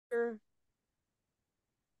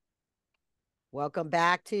Welcome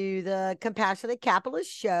back to the Compassionate Capitalist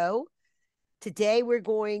Show. Today, we're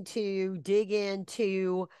going to dig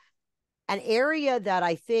into an area that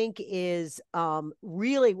I think is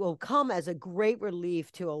really will come as a great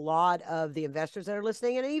relief to a lot of the investors that are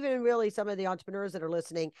listening, and even really some of the entrepreneurs that are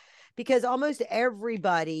listening, because almost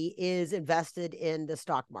everybody is invested in the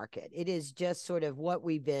stock market. It is just sort of what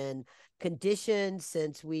we've been conditioned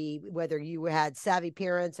since whether you had savvy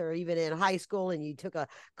parents or even in high school and you took a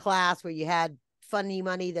class where you had funny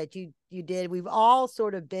money that you did. We've all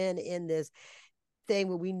sort of been in this thing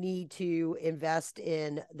where we need to invest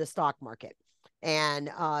in the stock market. And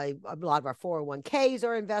a lot of our 401ks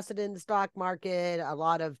are invested in the stock market. A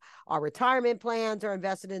lot of our retirement plans are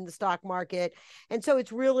invested in the stock market. And so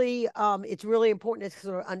it's really important to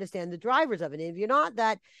sort of understand the drivers of it. And if you're not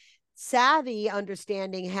that savvy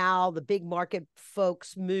understanding how the big market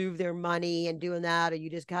folks move their money and doing that, or you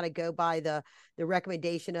just kind of go by the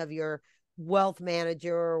recommendation of your wealth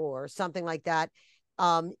manager or something like that,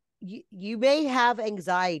 you may have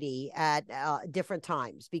anxiety at different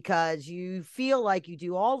times because you feel like you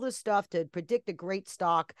do all this stuff to predict a great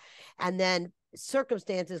stock, and then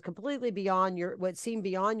circumstances completely beyond what seem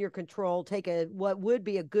beyond your control take what would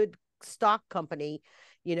be a good stock company,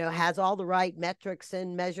 has all the right metrics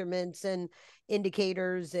and measurements and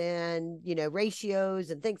indicators and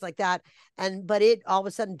ratios and things like that, but it all of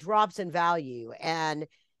a sudden drops in value. And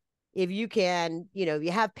if you can,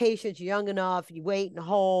 you have patience, you're young enough, you wait and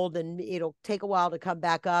hold, and it'll take a while to come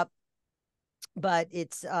back up. But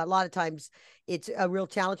it's a lot of times it's a real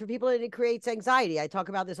challenge for people, and it creates anxiety. I talk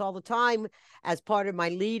about this all the time as part of my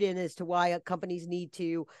lead in as to why companies need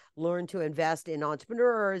to learn to invest in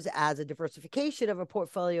entrepreneurs as a diversification of a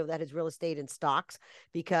portfolio that is real estate and stocks,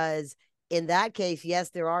 because in that case,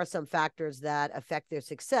 yes, there are some factors that affect their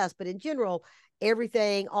success, but in general,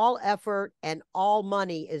 everything, all effort and all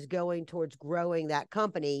money is going towards growing that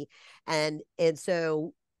company. And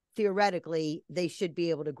so theoretically, they should be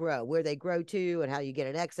able to grow. Where they grow to and how you get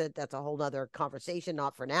an exit, that's a whole nother conversation,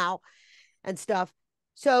 not for now and stuff.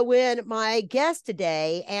 So when my guest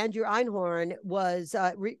today, Andrew Einhorn, was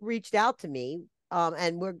reached out to me,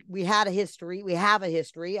 and we have a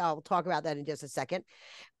history. I'll talk about that in just a second,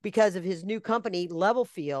 because of his new company,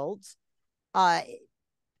 LevelFields. I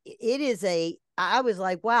was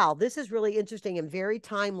like, wow, this is really interesting and very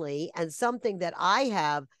timely, and something that I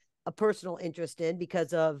have a personal interest in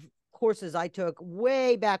because of courses I took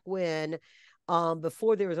way back when,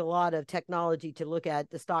 before there was a lot of technology to look at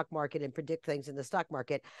the stock market and predict things in the stock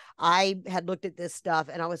market. I had looked at this stuff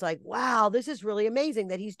and I was like, wow, this is really amazing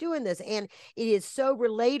that he's doing this. And it is so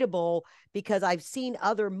relatable because I've seen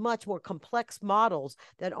other much more complex models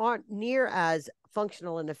that aren't near as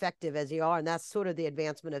functional and effective as they are. And that's sort of the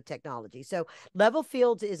advancement of technology. So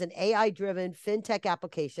LevelFields is an AI-driven fintech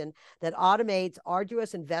application that automates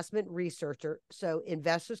arduous investment research so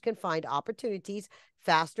investors can find opportunities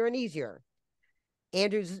faster and easier.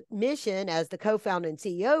 Andrew's mission as the co-founder and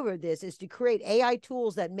CEO of this is to create AI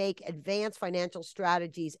tools that make advanced financial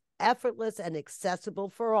strategies effortless and accessible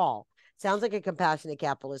for all. Sounds like a compassionate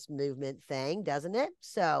capitalist movement thing, doesn't it?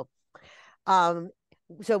 So, I'm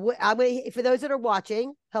going to, for those that are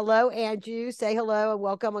watching, hello, Andrew, say hello and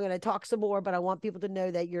welcome. I'm going to talk some more, but I want people to know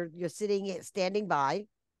that you're standing by.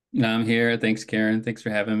 I'm here. Thanks, Karen. Thanks for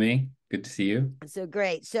having me. Good to see you. So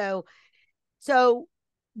great. So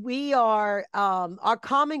we are, our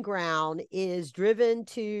common ground is driven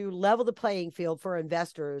to level the playing field for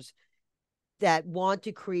investors that want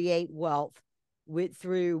to create wealth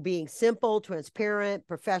through being simple, transparent,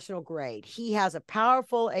 professional grade. He has a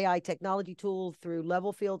powerful AI technology tool through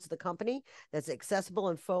LevelFields, the company, that's accessible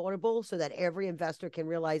and affordable so that every investor can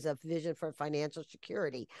realize a vision for financial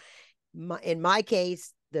security. In my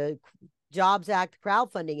case, the Jobs Act,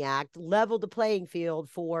 Crowdfunding Act leveled the playing field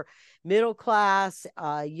for middle class,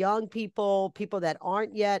 young people that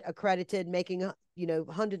aren't yet accredited, making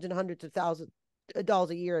hundreds and hundreds of thousands of dollars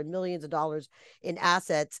a year and millions of dollars in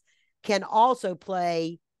assets, can also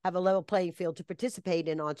have a level playing field to participate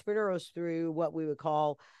in entrepreneurs through what we would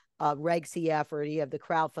call Reg CF, or any of the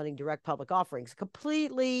crowdfunding direct public offerings.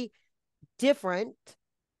 Completely different,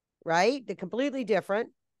 right? They're completely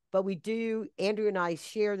different. But Andrew and I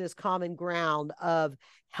share this common ground of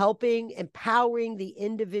empowering the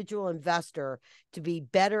individual investor to be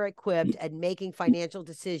better equipped at making financial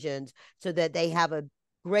decisions so that they have a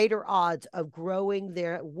greater odds of growing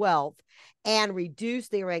their wealth and reduce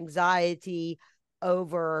their anxiety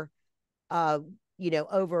over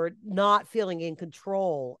not feeling in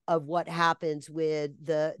control of what happens with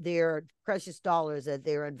their precious dollars that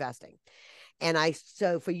they're investing.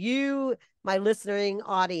 So for you, my listening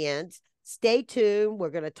audience, stay tuned. We're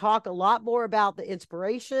going to talk a lot more about the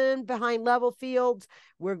inspiration behind LevelFields.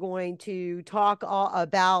 We're going to talk all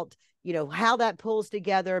about, how that pulls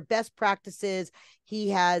together, best practices. He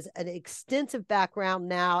has an extensive background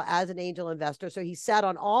now as an angel investor. So he sat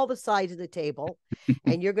on all the sides of the table,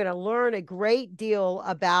 and you're going to learn a great deal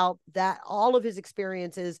about that, all of his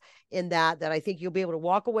experiences in that I think you'll be able to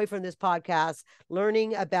walk away from this podcast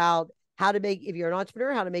learning about how to make, if you're an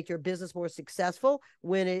entrepreneur, how to make your business more successful.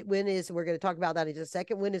 When is, we're going to talk about that in just a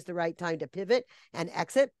second. When is the right time to pivot and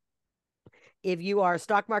exit? If you are a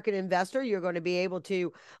stock market investor, you're going to be able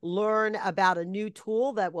to learn about a new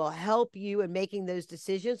tool that will help you in making those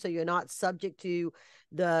decisions so you're not subject to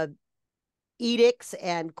the edicts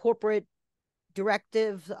and corporate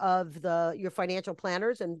directives of your financial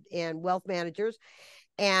planners and wealth managers.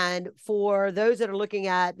 And for those that are looking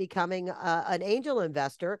at becoming an angel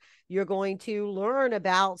investor, you're going to learn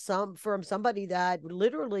about from somebody that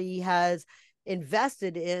literally has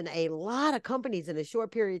invested in a lot of companies in a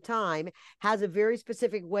short period of time, has a very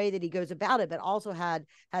specific way that he goes about it, but also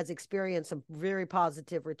has experienced some very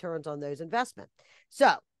positive returns on those investments.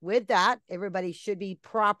 So with that, everybody should be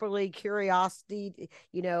properly curiosity,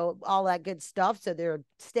 all that good stuff. So they're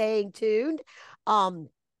staying tuned.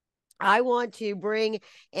 I want to bring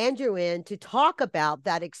Andrew in to talk about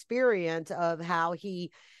that experience of how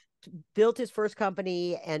he built his first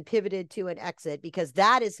company and pivoted to an exit, because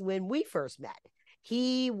that is when we first met.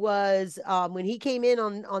 He was, when he came in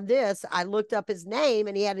on this, I looked up his name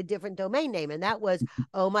and he had a different domain name, and that was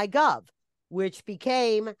ohmygov, which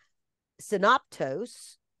became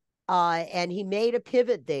Synoptos. And he made a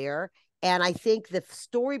pivot there. And I think the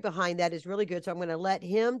story behind that is really good. So I'm going to let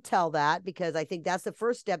him tell that, because I think that's the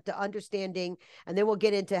first step to understanding. And then we'll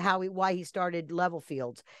get into why he started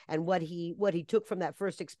LevelFields and what he took from that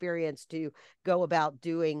first experience to go about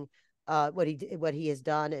doing what he has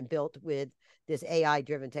done and built with this AI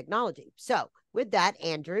driven technology. So with that,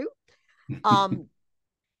 Andrew,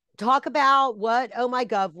 talk about what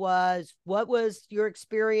ohmygov was. What was your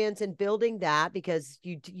experience in building that? Because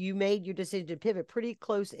you made your decision to pivot pretty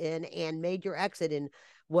close in and made your exit in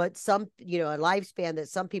what some, a lifespan that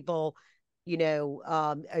some people,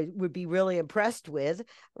 would be really impressed with,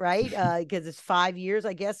 right? Because it's 5 years,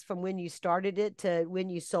 I guess, from when you started it to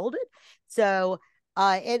when you sold it. So,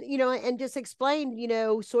 and just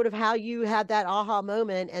explain, sort of how you had that aha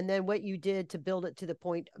moment and then what you did to build it to the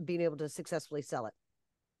point of being able to successfully sell it.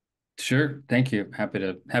 Sure. Thank you. Happy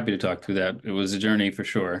to talk through that. It was a journey for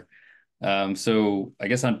sure. So I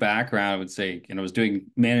guess on background, I would say, I was doing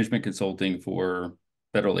management consulting for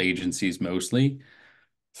federal agencies mostly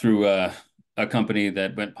through a company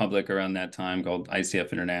that went public around that time called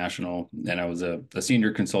ICF International. And I was a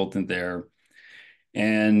senior consultant there.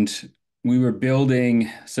 And we were building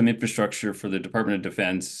some infrastructure for the Department of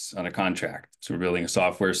Defense on a contract. So we're building a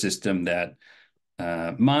software system that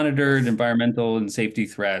monitored environmental and safety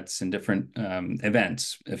threats and different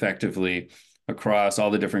events effectively across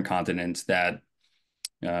all the different continents that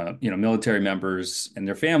military members and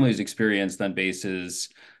their families experienced on bases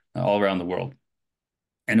all around the world.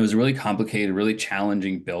 And it was a really complicated, really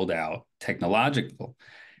challenging build out, technological.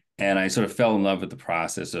 And I sort of fell in love with the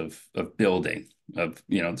process of building, of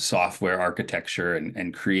software architecture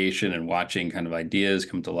and creation and watching kind of ideas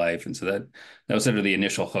come to life. And so that was sort of the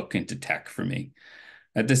initial hook into tech for me.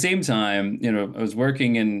 At the same time, I was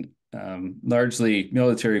working in largely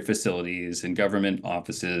military facilities and government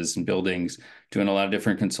offices and buildings, doing a lot of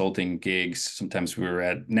different consulting gigs. Sometimes we were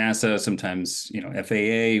at NASA, sometimes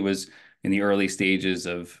FAA was in the early stages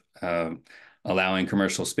of allowing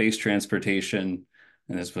commercial space transportation.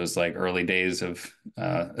 And this was like early days of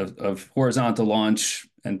horizontal launch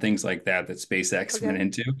and things like that SpaceX went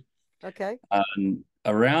into. Okay.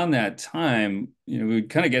 Around that time, we'd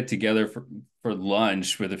kind of get together for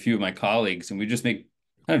lunch with a few of my colleagues, and we just make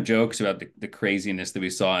kind of jokes about the craziness that we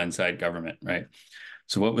saw inside government, right?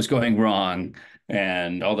 So what was going wrong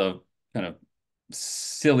and all the kind of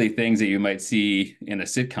silly things that you might see in a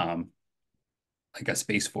sitcom, like a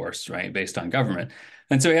Space Force, right, based on government.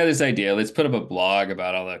 And so we had this idea, let's put up a blog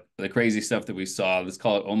about all the crazy stuff that we saw. Let's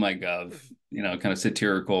call it ohmygov, kind of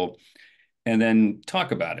satirical, and then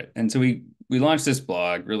talk about it. And so we launched this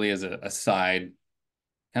blog really as a side,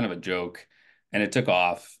 kind of a joke, and it took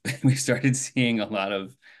off. We started seeing a lot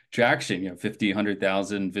of traction, 50,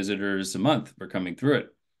 100,000 visitors a month were coming through it.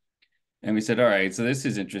 And we said, all right, so this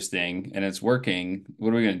is interesting and it's working. What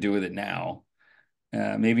are we going to do with it now?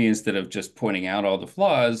 Maybe instead of just pointing out all the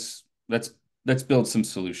flaws, let's build some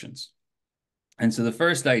solutions. And so the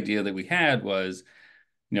first idea that we had was,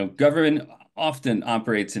 government often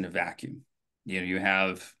operates in a vacuum. You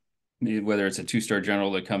have whether it's a two-star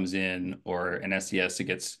general that comes in or an SES that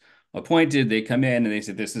gets appointed, they come in and they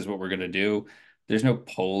say, this is what we're going to do. There's no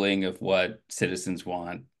polling of what citizens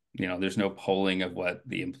want. There's no polling of what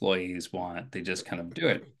the employees want. They just kind of do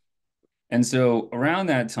it. And so around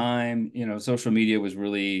that time, social media was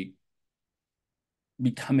really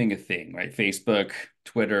becoming a thing, right? Facebook,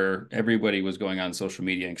 Twitter, everybody was going on social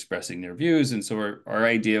media and expressing their views. And so our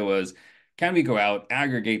idea was, can we go out,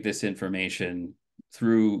 aggregate this information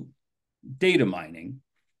through data mining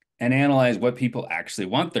and analyze what people actually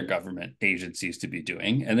want their government agencies to be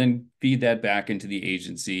doing, and then feed that back into the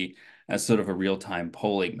agency as sort of a real-time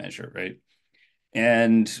polling measure, right?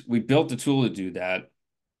 And we built a tool to do that.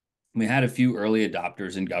 We had a few early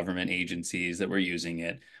adopters in government agencies that were using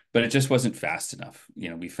it, but it just wasn't fast enough.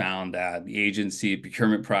 We found that the agency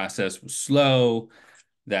procurement process was slow,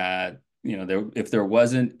 that if there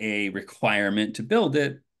wasn't a requirement to build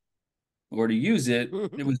it or to use it,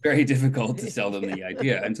 it was very difficult to sell them the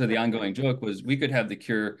idea. And so the ongoing joke was, we could have the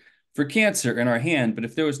cure for cancer in our hand, but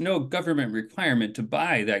if there was no government requirement to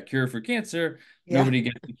buy that cure for cancer, Yeah. nobody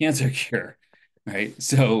gets the cancer cure, right?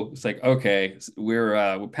 So it's like, okay,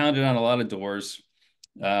 we're pounded on a lot of doors,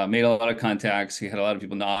 made a lot of contacts. We had a lot of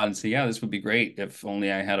people nod and say, yeah, this would be great if only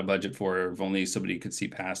I had a budget for it, or if only somebody could see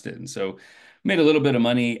past it. And so made a little bit of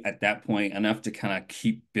money at that point, enough to kind of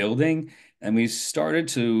keep building. And we started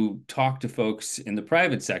to talk to folks in the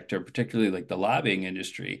private sector, particularly like the lobbying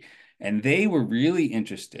industry. And they were really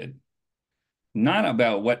interested, not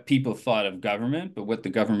about what people thought of government, but what the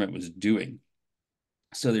government was doing.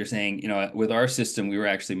 So they're saying, with our system, we were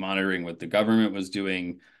actually monitoring what the government was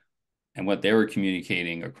doing and what they were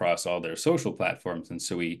communicating across all their social platforms. And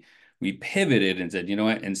so we pivoted and said, you know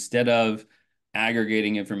what, instead of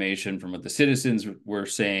aggregating information from what the citizens were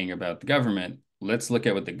saying about the government, let's look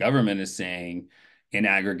at what the government is saying in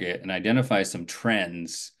aggregate and identify some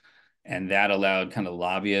trends. And that allowed kind of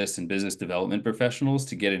lobbyists and business development professionals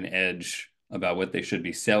to get an edge about what they should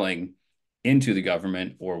be selling into the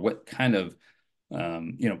government, or what kind of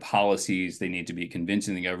policies they need to be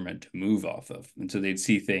convincing the government to move off of. And so they'd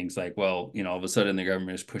see things like, well, all of a sudden the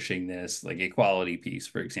government is pushing this like equality piece,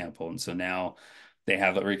 for example. And so now they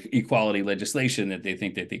have equality legislation that they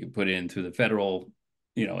think that they could put in through the federal,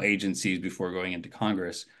 agencies before going into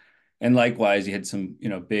Congress. And likewise, you had some,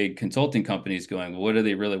 big consulting companies going, well, what do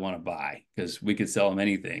they really want to buy? Because we could sell them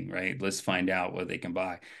anything, right? Let's find out what they can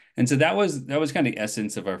buy. And so that was kind of the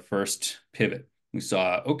essence of our first pivot. We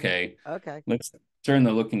saw, okay, Okay. let's turn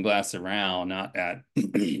the looking glass around, not at,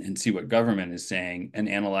 and see what government is saying, and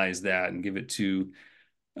analyze that and give it to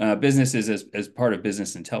businesses as part of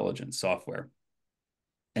business intelligence software.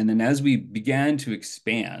 And then as we began to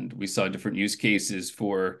expand, we saw different use cases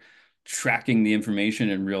for tracking the information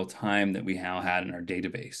in real time that we now had in our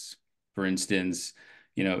database. For instance,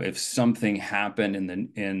 if something happened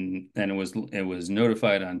and it was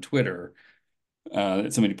notified on Twitter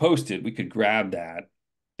that somebody posted, we could grab that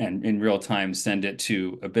and in real time send it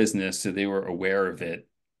to a business so they were aware of it.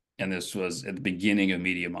 And this was at the beginning of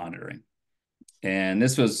media monitoring. And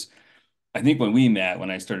this was, I think, when we met, when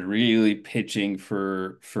I started really pitching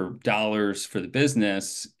for dollars for the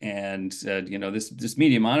business, and said, this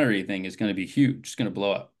media monitoring thing is going to be huge. It's going to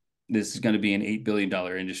blow up. This is going to be an $8 billion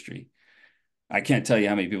industry. I can't tell you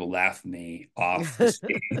how many people laughed me off the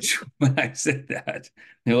stage when I said that.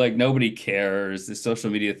 They're like, nobody cares. The social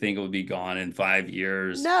media thing will be gone in 5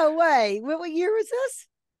 years. No way. What year was this?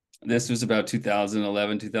 This was about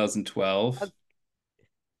 2011, 2012.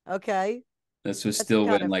 Okay. This was That's still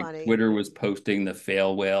kind when of like funny. Twitter was posting the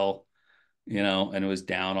fail whale, and it was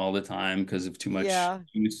down all the time because of too much Yeah.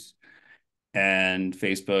 use. And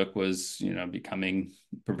Facebook was, becoming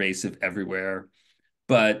pervasive everywhere.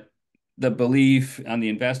 But the belief on the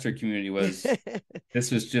investor community was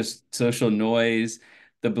this was just social noise.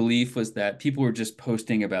 The belief was that people were just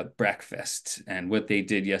posting about breakfast and what they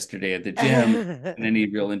did yesterday at the gym and any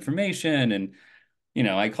real information. And,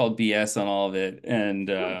 I called BS on all of it, and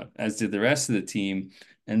as did the rest of the team.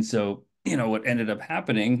 And so, what ended up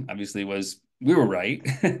happening, obviously, was we were right.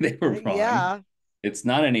 They were wrong. Yeah. It's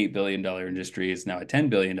not an $8 billion industry. It's now a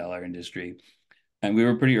 $10 billion industry. And we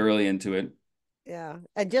were pretty early into it. Yeah.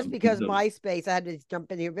 And just because So, MySpace, I had to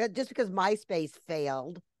jump in here, but just because MySpace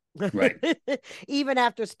failed, right, even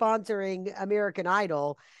after sponsoring American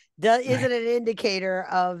Idol, isn't right. an indicator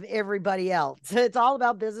of everybody else. It's all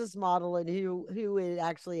about business model and who it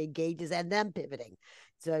actually engages and them pivoting.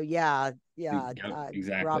 So yeah, yeah, Yep,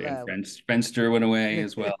 exactly. And bravo. Friendster went away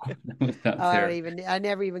as well. That was out there. I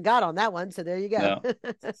never even got on that one. So there you go. No.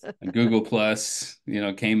 And Google Plus,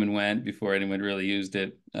 came and went before anyone really used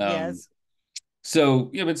it. Yes. So,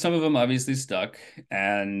 yeah, but some of them obviously stuck.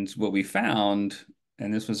 And what we found,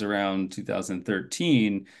 and this was around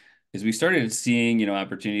 2013, is we started seeing,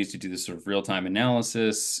 opportunities to do this sort of real-time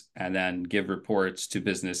analysis and then give reports to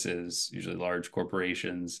businesses, usually large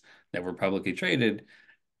corporations that were publicly traded,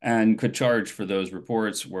 and could charge for those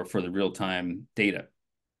reports or for the real-time data.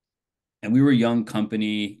 And we were a young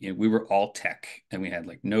company, we were all tech and we had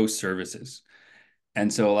like no services.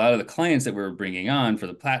 And so a lot of the clients that we were bringing on for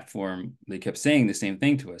the platform, they kept saying the same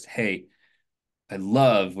thing to us. Hey, I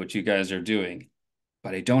love what you guys are doing,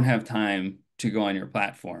 but I don't have time to go on your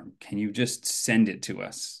platform. Can you just send it to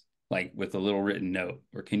us, like with a little written note?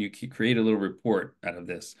 Or can you create a little report out of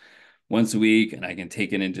this once a week and I can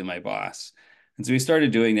take it into my boss? And so we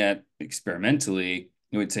started doing that experimentally.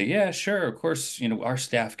 We would say, yeah, sure, of course, our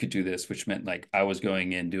staff could do this, which meant like I was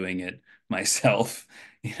going in doing it myself,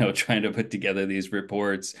 trying to put together these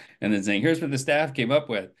reports and then saying, here's what the staff came up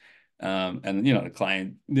with. And the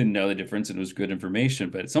client didn't know the difference and it was good information.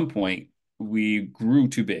 But at some point, we grew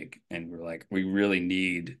too big and we're like, we really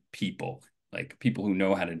need people, like people who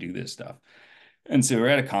know how to do this stuff. And so we're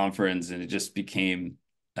at a conference and it just became,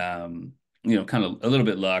 kind of a little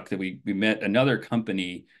bit luck that we met another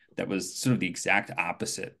company that was sort of the exact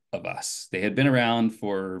opposite of us. They had been around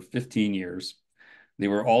for 15 years. They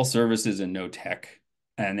were all services and no tech.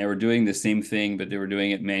 And they were doing the same thing, but they were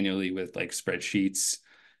doing it manually with like spreadsheets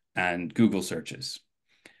and Google searches.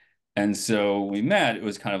 And so we met, it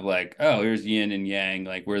was kind of like, oh, here's yin and yang,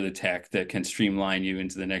 like we're the tech that can streamline you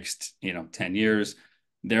into the next, 10 years.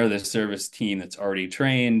 They're the service team that's already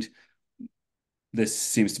trained. This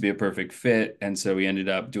seems to be a perfect fit. And so we ended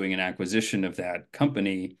up doing an acquisition of that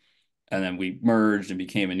company. And then we merged and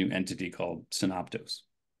became a new entity called Synoptos.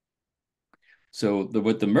 So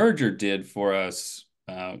what the merger did for us,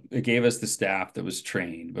 it gave us the staff that was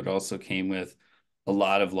trained, but also came with a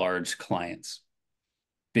lot of large clients,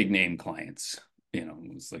 big name clients. It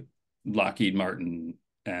was like Lockheed Martin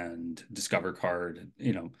and Discover Card,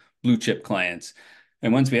 blue chip clients.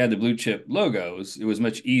 And once we had the blue chip logos, it was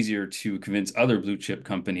much easier to convince other blue chip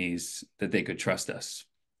companies that they could trust us,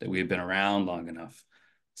 that we had been around long enough.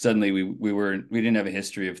 Suddenly we didn't have a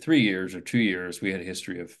history of 3 years or 2 years. We had a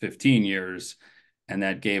history of 15 years. And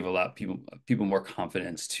that gave a lot of people more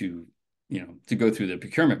confidence to go through the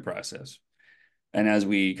procurement process. And as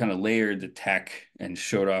we kind of layered the tech and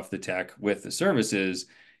showed off the tech with the services,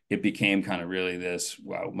 it became kind of really this,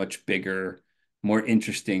 wow, much bigger, more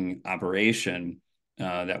interesting operation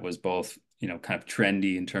that was both, kind of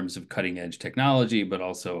trendy in terms of cutting edge technology, but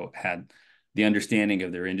also had the understanding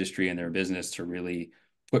of their industry and their business to really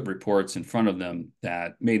put reports in front of them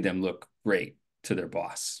that made them look great to their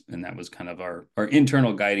boss. And that was kind of our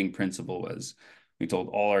internal guiding principle was we told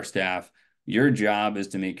all our staff, your job is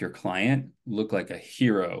to make your client look like a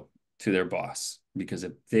hero to their boss, because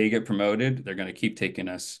if they get promoted, they're going to keep taking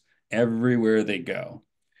us everywhere they go.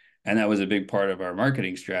 And that was a big part of our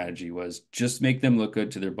marketing strategy was just make them look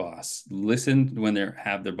good to their boss. Listen when they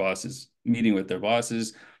have their bosses meeting with their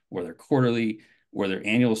bosses or their quarterly or their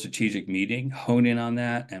annual strategic meeting, hone in on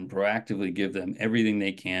that and proactively give them everything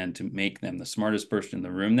they can to make them the smartest person in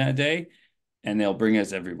the room that day. And they'll bring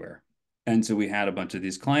us everywhere. And so we had a bunch of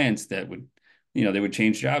these clients that would, they would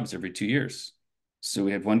change jobs every 2 years. So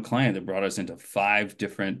we had one client that brought us into 5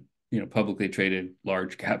 different, publicly traded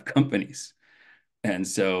large cap companies. And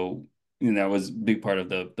so, that was a big part of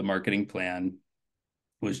the marketing plan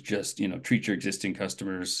was just, treat your existing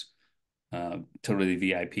customers totally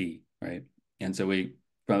VIP, right? And so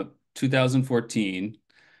from 2014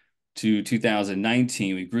 to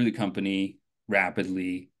 2019, we grew the company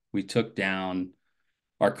rapidly. We took down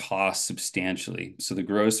our costs substantially. So the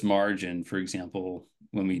gross margin, for example,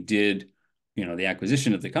 when we did, the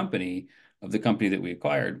acquisition of the company that we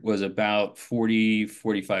acquired was about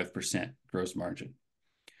 45% gross margin.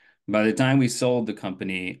 By the time we sold the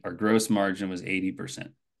company, our gross margin was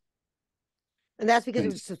 80%. And that's because it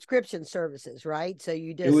And was subscription services, right? So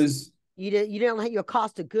it was, you didn't have your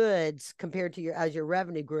cost of goods compared to as your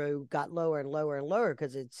revenue grew got lower and lower and lower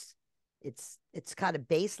because it's kind of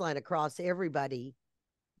baseline across everybody.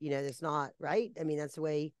 It's not right. I mean, that's the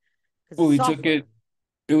way because well, it's we took software.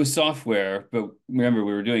 it was software, but remember,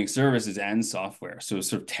 we were doing services and software. So it was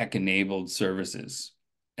sort of tech enabled services.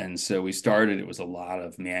 And so we started, it was a lot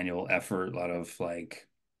of manual effort, a lot of like,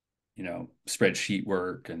 spreadsheet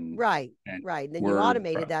work Right, and right. And then you Word.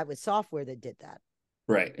 automated that with software that did that.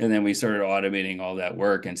 Right. And then we started automating all that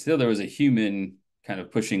work. And still there was a human kind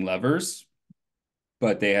of pushing levers,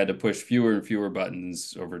 but they had to push fewer and fewer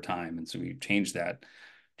buttons over time. And so we changed that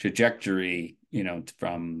trajectory,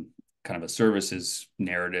 from kind of a services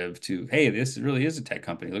narrative to, hey, this really is a tech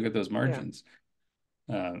company. Look at those Yeah. margins.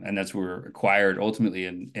 And that's where we're acquired ultimately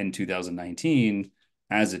in 2019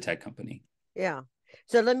 as a tech company. Yeah.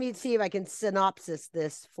 So let me see if I can synopsis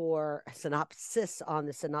on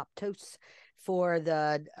the Synoptos for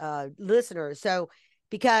the listeners. So,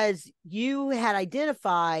 because you had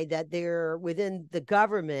identified that there within the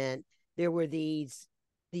government there were these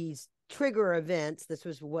trigger events. This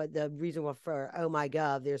was what the reason for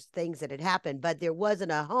ohmygov. There's things that had happened, but there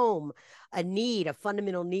wasn't a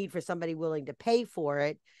fundamental need for somebody willing to pay for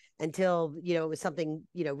it until it was something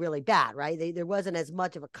really bad, right? There wasn't as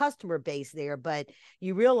much of a customer base there, but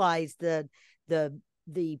you realize the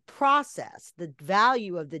process, the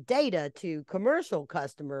value of the data to commercial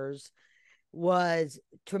customers was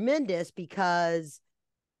tremendous because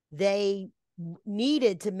they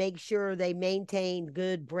needed to make sure they maintained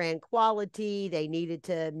good brand quality. They needed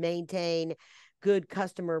to maintain good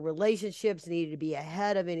customer relationships, needed to be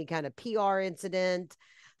ahead of any kind of PR incident.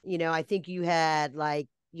 I think you had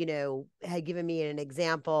had given me an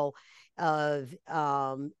example of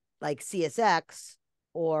like CSX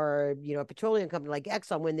or a petroleum company like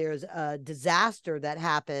Exxon. When there's a disaster that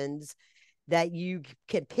happens, that you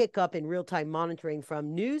can pick up in real-time monitoring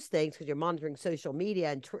from news things because you're monitoring social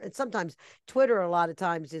media, and sometimes Twitter a lot of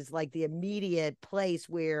times is like the immediate place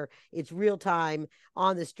where it's real-time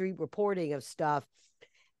on the street reporting of stuff.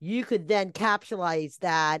 You could then capitalize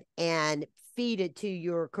that and feed it to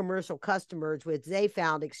your commercial customers, which they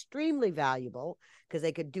found extremely valuable because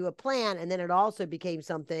they could do a plan. And then it also became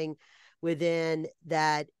something within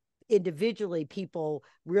that individually people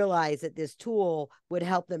realized that this tool would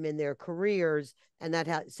help them in their careers. And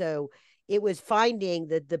so it was finding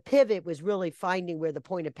that the pivot was really finding where the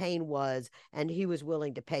point of pain was and who was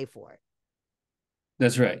willing to pay for it.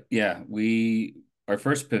 That's right. Yeah. Our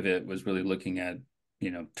first pivot was really looking at,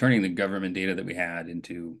 turning the government data that we had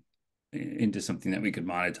into something that we could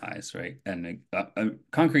monetize, right? And a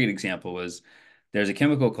concrete example was there's a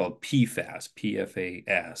chemical called PFAS,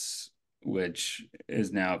 PFAS, which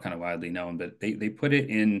is now kind of widely known, but they put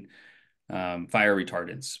it in fire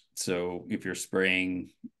retardants. So if you're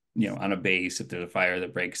spraying, on a base, if there's a fire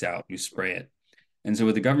that breaks out, you spray it. And so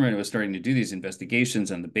with the government, it was starting to do these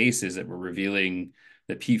investigations on the bases that were revealing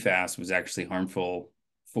that PFAS was actually harmful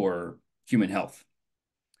for human health.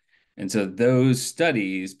 And so those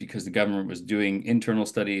studies, because the government was doing internal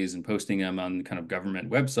studies and posting them on kind of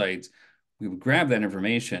government websites, we would grab that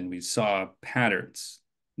information. We saw patterns.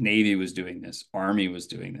 Navy was doing this. Army was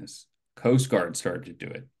doing this. Coast Guard started to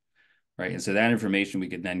do it, right? And so that information we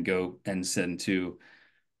could then go and send to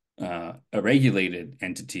a regulated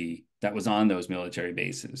entity that was on those military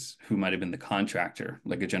bases, who might have been the contractor,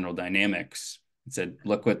 like a General Dynamics, and said,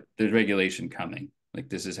 look, what there's regulation coming. Like,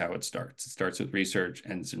 this is how it starts. It starts with research,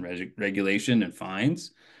 ends in regulation and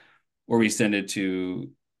fines. Or we send it to,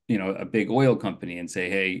 a big oil company and say,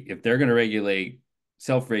 hey, if they're going to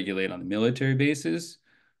self-regulate on the military bases,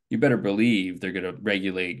 you better believe they're going to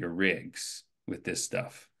regulate your rigs with this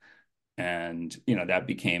stuff. And, that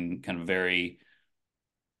became kind of very,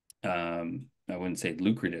 I wouldn't say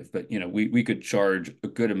lucrative, but we could charge a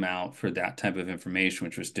good amount for that type of information,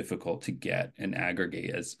 which was difficult to get and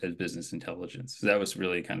aggregate as business intelligence. So that was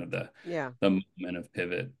really kind of the moment of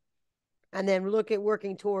pivot. And then look at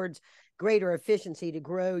working towards greater efficiency to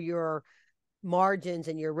grow your margins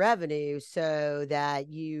and your revenue so that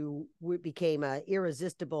you became an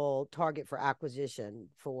irresistible target for acquisition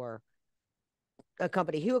for a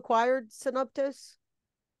company. Who acquired Synoptos?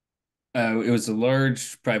 It was a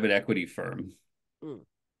large private equity firm. Mm.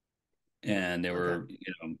 And there were,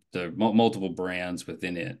 the multiple brands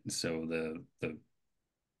within it. So the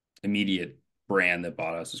immediate brand that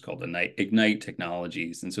bought us was called Ignite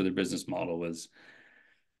Technologies. And so their business model was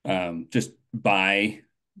just buy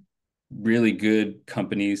really good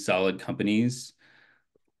companies, solid companies,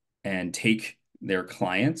 and take their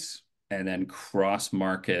clients and then cross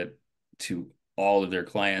market to all of their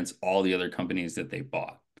clients, all the other companies that they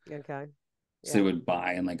bought. Okay. So they would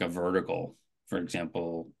buy in like a vertical, for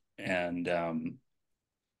example, and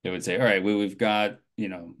they would say, all right, we've got,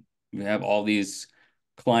 we have all these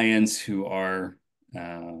clients who are,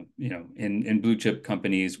 in blue chip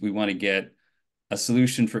companies. We want to get a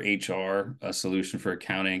solution for HR, a solution for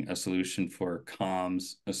accounting, a solution for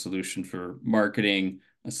comms, a solution for marketing,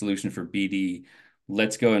 a solution for BD.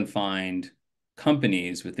 Let's go and find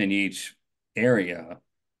companies within each area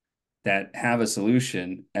that have a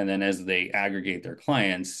solution. And then as they aggregate their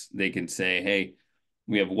clients, they can say, hey,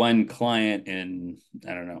 we have one client in,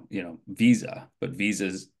 I don't know, Visa, but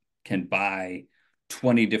Visas can buy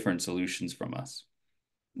 20 different solutions from us.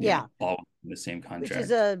 All in the same contract. Which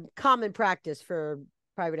is a common practice for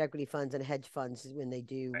private equity funds and hedge funds when they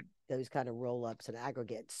do those kind of roll ups and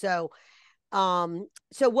aggregates. So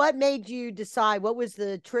what made you decide? What was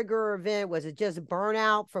the trigger event? Was it just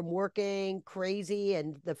burnout from working crazy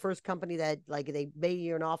and the first company that like they made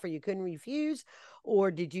you an offer you couldn't refuse?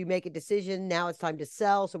 Or did you make a decision? Now it's time to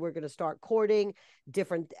sell. So we're going to start courting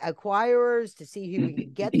different acquirers to see who we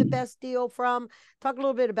could get the best deal from. Talk a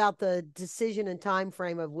little bit about the decision and time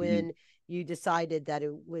frame of when you decided that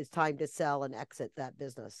it was time to sell and exit that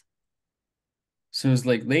business. So it was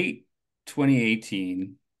like late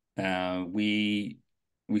 2018. We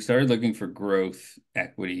started looking for growth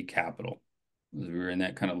equity capital. We were in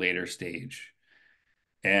that kind of later stage,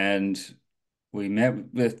 and we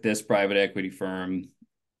met with this private equity firm,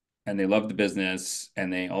 and they loved the business,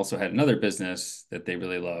 and they also had another business that they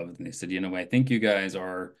really loved, and they said, you know, I think you guys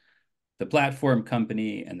are the platform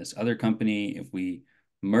company and this other company. If we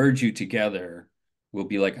merge you together, we'll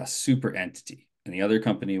be like a super entity. And the other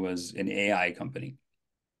company was an AI company,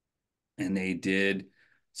 and they did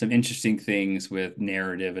some interesting things with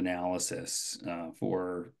narrative analysis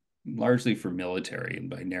for largely for military. And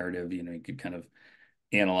by narrative, you know, you could kind of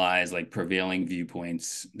analyze like prevailing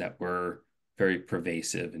viewpoints that were very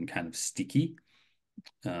pervasive and kind of sticky.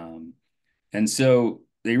 And so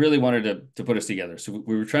they really wanted to put us together. So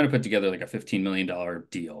we were trying to put together like a $15 million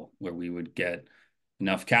deal where we would get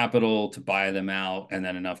enough capital to buy them out and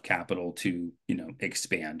then enough capital to, you know,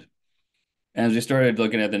 expand. And as we started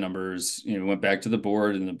looking at the numbers, you know, we went back to the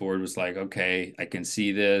board, and the board was like, okay, I can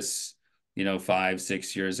see this, you know, 5,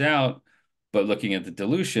 6 years out, but looking at the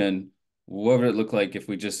dilution, what would it look like if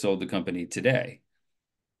we just sold the company today?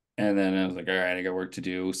 And then I was like, all right, I got work to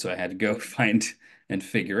do. So I had to go find and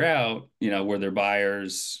figure out, you know, were there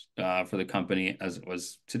buyers for the company as it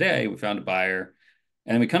was today? We found a buyer,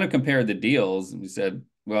 and we kind of compared the deals, and we said,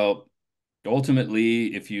 well,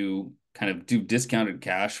 ultimately, if you kind of do discounted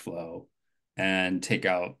cash flow and take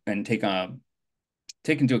into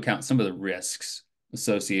account some of the risks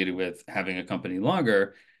associated with having a company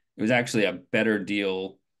longer, it was actually a better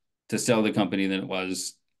deal to sell the company than it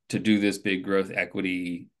was to do this big growth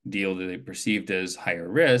equity deal that they perceived as higher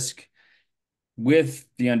risk, with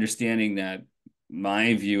the understanding that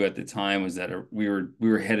my view at the time was that we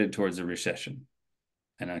were headed towards a recession.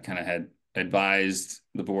 And I kind of had advised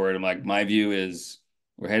the board, I'm like, my view is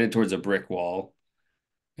we're headed towards a brick wall.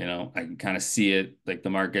 You know, I can kind of see it, like the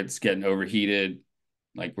market's getting overheated.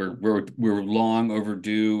 Like we're long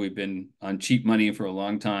overdue. We've been on cheap money for a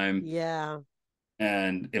long time. Yeah.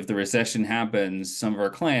 And if the recession happens, some of our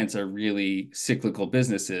clients are really cyclical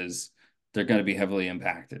businesses. They're going to be heavily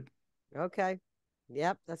impacted. Okay.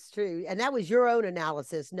 Yep, that's true. And that was your own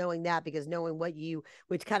analysis, knowing that, because knowing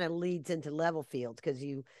which kind of leads into level fields, because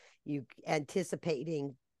you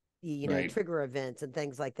anticipating Right. trigger events and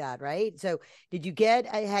things like that, right? So had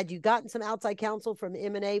you gotten some outside counsel from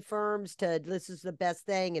M&A firms to this is the best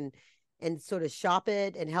thing and sort of shop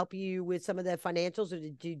it and help you with some of the financials, or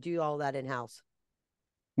did you do all that in house?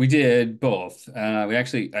 We did both.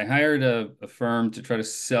 I hired a firm to try to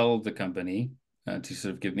sell the company, to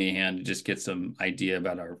sort of give me a hand to just get some idea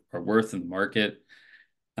about our worth in the market.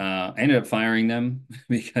 I ended up firing them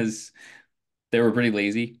because they were pretty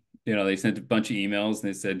lazy. You know, they sent a bunch of emails and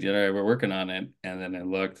they said, you know, we're working on it. And then I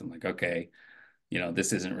looked, I'm like, okay, you know,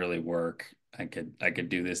 this isn't really work. I could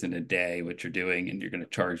do this in a day, what you're doing, and you're going to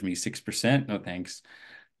charge me 6%. No, thanks.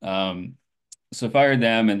 Um, so I fired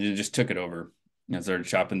them and then just took it over. I started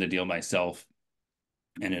shopping the deal myself.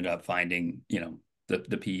 Ended up finding, you know,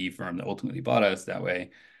 the PE firm that ultimately bought us that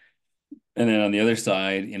way. And then on the other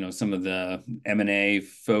side, you know, some of the M&A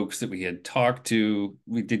folks that we had talked to,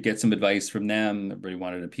 we did get some advice from them. Everybody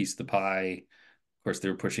wanted a piece of the pie. Of course, they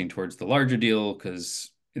were pushing towards the larger deal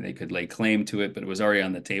because they could lay claim to it, but it was already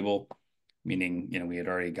on the table, meaning, you know, we had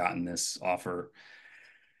already gotten this offer.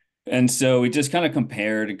 And so we just kind of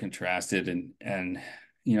compared and contrasted, and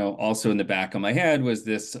you know, also in the back of my head was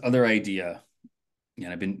this other idea.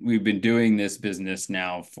 And we've been doing this business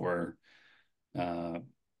now for uh,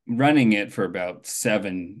 running it for about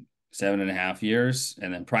 7.5 years,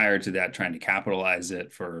 and then prior to that, trying to capitalize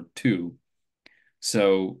it for 2.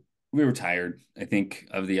 So we were tired, I think,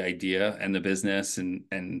 of the idea and the business,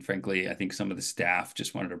 and frankly, I think some of the staff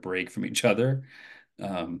just wanted a break from each other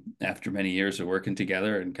after many years of working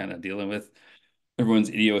together and kind of dealing with everyone's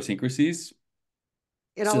idiosyncrasies.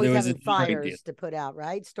 And So always there was this having other idea. fires to put out,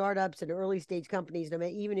 right? Startups and early stage companies, no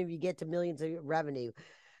matter, even if you get to millions of revenue,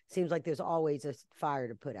 seems like there's always a fire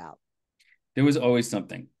to put out. There was always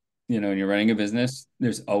something. You know, when you're running a business,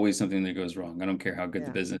 there's always something that goes wrong. I don't care how good the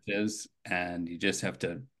Yeah. business is, and you just have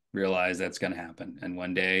to realize that's going to happen. And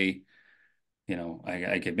one day, you know,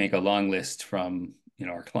 I could make a long list from, you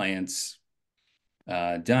know, our clients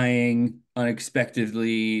dying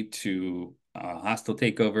unexpectedly to hostile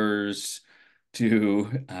takeovers to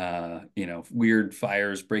weird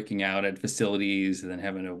fires breaking out at facilities and then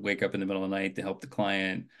having to wake up in the middle of the night to help the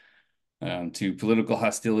client, to political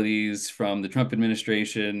hostilities from the Trump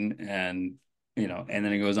administration, and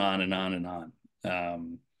then it goes on and on and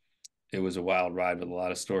on. It was a wild ride with a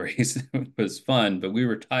lot of stories. It was fun, but we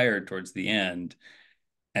were tired towards the end.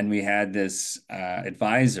 And we had this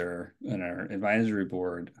advisor on our advisory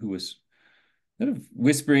board who was kind of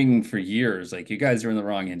whispering for years, like, you guys are in the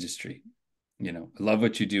wrong industry. I love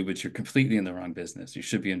what you do, but you're completely in the wrong business. You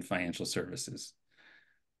should be in financial services.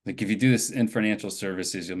 Like, if you do this in financial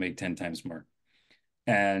services, you'll make 10 times more.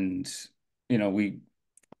 And, we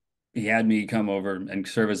he had me come over and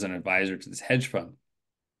serve as an advisor to this hedge fund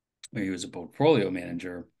where he was a portfolio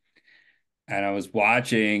manager. And I was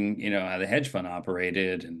watching, how the hedge fund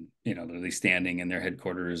operated and, literally standing in their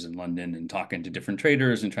headquarters in London and talking to different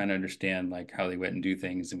traders and trying to understand like how they went and do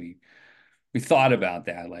things. And we thought about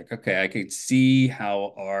that, like, okay, I could see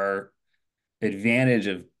how our advantage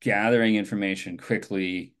of gathering information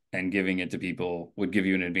quickly and giving it to people would give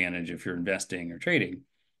you an advantage if you're investing or trading.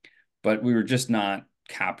 But we were just not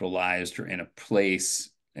capitalized or in a place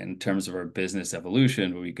in terms of our business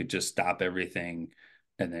evolution where we could just stop everything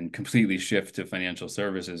and then completely shift to financial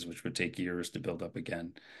services, which would take years to build up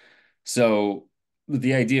again. So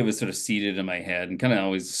the idea was sort of seated in my head and kind of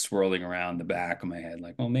always swirling around the back of my head,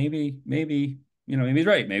 like, well, maybe, maybe he's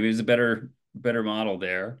right. Maybe there's a better model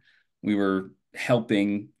there. We were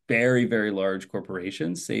helping very, very large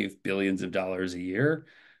corporations save billions of dollars a year.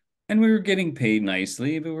 And we were getting paid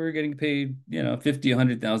nicely, but we were getting paid,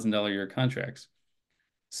 $50,000, $100,000 a year contracts.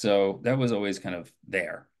 So that was always kind of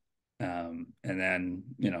there. And then,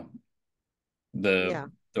 the Yeah.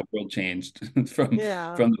 the world changed from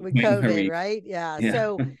Yeah. from the With point where COVID, we, right? Yeah.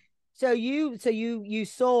 yeah. So you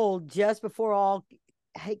sold just before all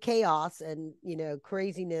chaos and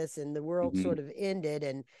craziness and the world Mhm. sort of ended,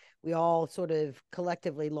 and we all sort of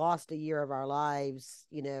collectively lost a year of our lives,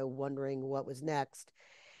 wondering what was next.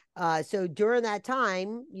 So during that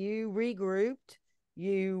time, you regrouped,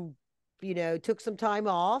 you, took some time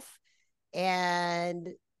off,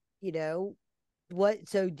 and, you know,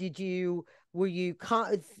 so were you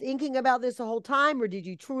thinking about this the whole time, or did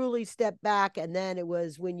you truly step back and then it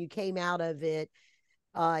was when you came out of it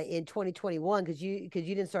in 2021? Because you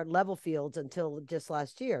didn't start LevelFields until just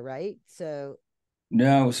last year, right? So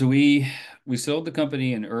No, so we sold the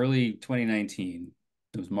company in early 2019.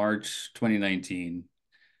 It was March 2019.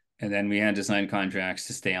 And then we had to sign contracts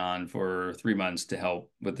to stay on for 3 months to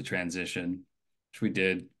help with the transition, which we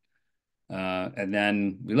did. And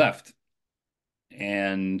then we left.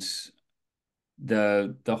 And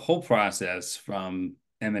the whole process from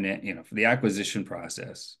eminent, for the acquisition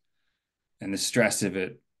process and the stress of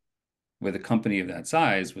it with a company of that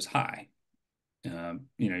size was high.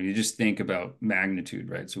 You just think about magnitude,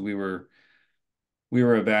 right? So we were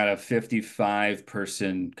about a 55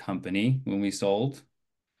 person company when we sold.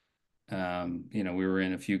 We were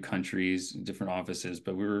in a few countries, different offices,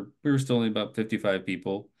 but we were still only about 55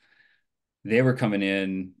 people. They were coming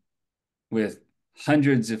in with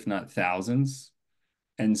hundreds, if not thousands.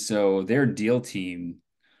 And so their deal team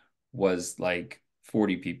was like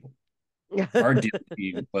 40 people. Our deal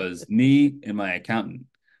team was me and my accountant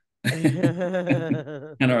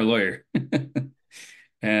and our lawyer.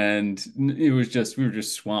 And it was just, we were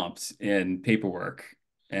just swamped in paperwork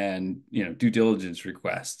and, due diligence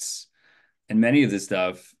requests. And many of the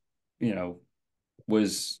stuff, you know,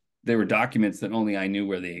 they were documents that only I knew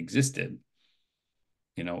where they existed,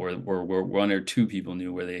 or one or two people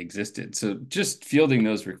knew where they existed. So just fielding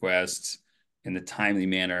those requests in the timely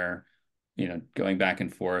manner, going back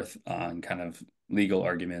and forth on kind of legal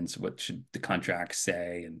arguments, what should the contract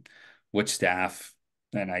say and which staff.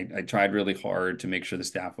 And I tried really hard to make sure the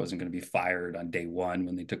staff wasn't going to be fired on day one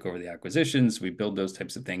when they took over the acquisitions. We build those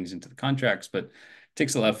types of things into the contracts, but it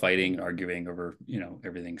takes a lot of fighting and arguing over,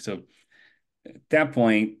 everything. So at that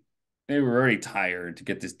point, they were already tired to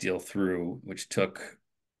get this deal through, which took,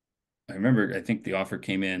 I remember, I think the offer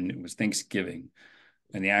came in, it was Thanksgiving,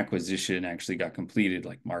 and the acquisition actually got completed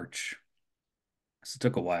like March. So it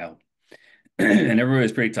took a while. And everybody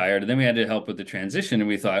was pretty tired. And then we had to help with the transition. And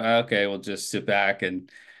we thought, "Oh, okay, we'll just sit back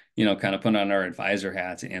and, kind of put on our advisor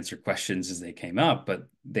hats and answer questions as they came up." But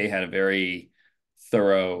they had a very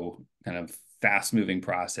thorough, kind of fast moving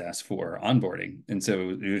process for onboarding. And so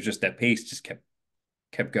it was just that pace just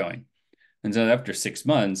kept going. And so after 6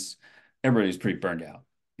 months, everybody was pretty burned out.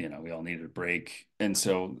 We all needed a break. And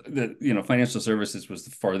so financial services was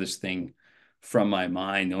the farthest thing from my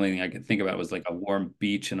mind. The only thing I could think about was like a warm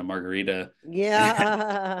beach and a margarita.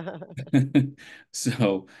 Yeah.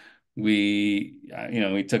 So we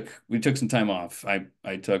took some time off.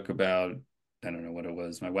 I took about, I don't know what it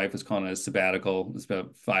was. My wife was calling it a sabbatical. It was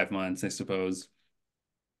about 5 months, I suppose,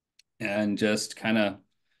 and just kind of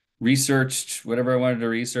researched whatever I wanted to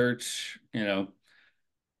research.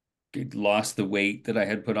 Lost the weight that I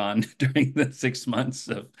had put on during the 6 months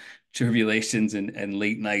of tribulations and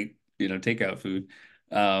late night, takeout food.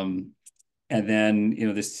 Um, and then,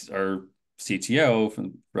 this our CTO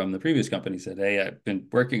from the previous company said, "Hey, I've been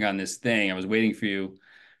working on this thing. I was waiting for you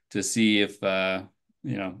to see if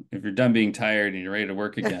you're done being tired and you're ready to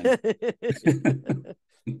work again."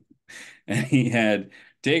 And he had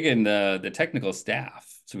taken the technical staff.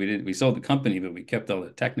 So we sold the company, but we kept all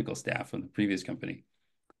the technical staff from the previous company.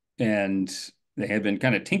 And they had been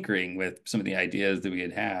kind of tinkering with some of the ideas that we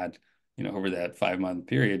had, over that 5 month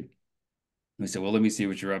period. We said, well, let me see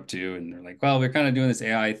what you're up to. And they're like, well, we're kind of doing this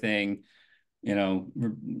AI thing,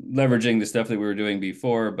 we're leveraging the stuff that we were doing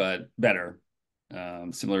before, but better,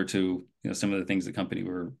 similar to, some of the things the company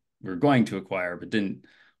were going to acquire, but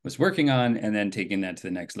was working on, and then taking that to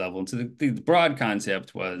the next level. And so the broad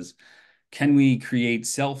concept was, can we create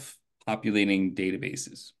self-populating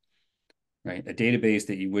databases, right? A database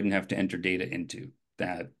that you wouldn't have to enter data into,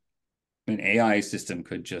 that an AI system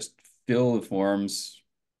could just fill the forms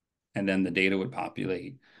and then the data would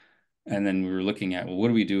populate. And then we were looking at, well, what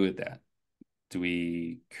do we do with that? Do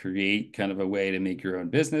we create kind of a way to make your own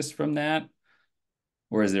business from that?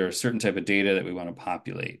 Or is there a certain type of data that we want to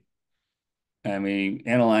populate? And we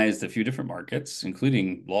analyzed a few different markets,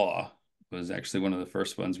 including law was actually one of the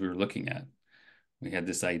first ones we were looking at. We had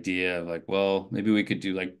this idea of like, well, maybe we could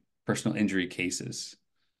do like personal injury cases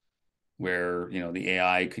where, the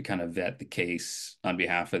AI could kind of vet the case on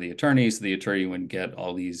behalf of the attorney, so the attorney wouldn't get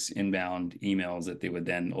all these inbound emails that they would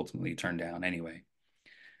then ultimately turn down anyway.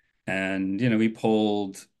 And, we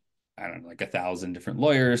pulled, I don't know, like 1,000 different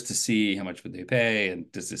lawyers to see how much would they pay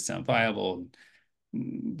and does this sound viable?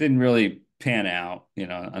 Didn't really pan out,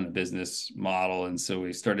 on the business model. And so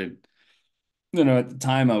we started, at the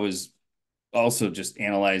time I was also just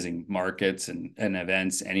analyzing markets and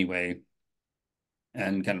events anyway,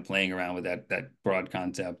 and kind of playing around with that broad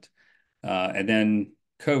concept. And then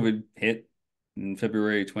COVID hit in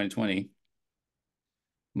February 2020.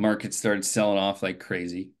 Markets started selling off like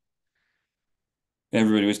crazy.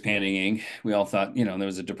 Everybody was panicking. We all thought, there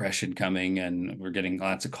was a depression coming, and we're getting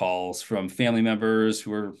lots of calls from family members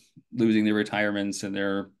who were losing their retirements and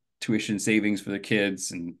their tuition savings for their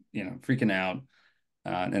kids, and freaking out.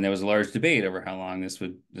 And there was a large debate over how long this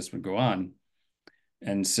would go on.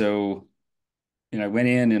 And so, I went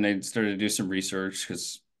in and I started to do some research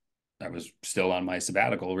because I was still on my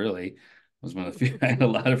sabbatical, really. It was one of the few I had a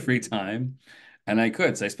lot of free time. And I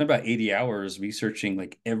could. So I spent about 80 hours researching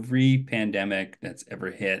like every pandemic that's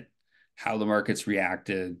ever hit, how the markets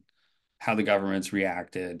reacted, how the governments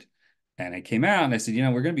reacted. And I came out and I said,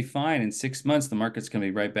 we're going to be fine. In 6 months, the market's going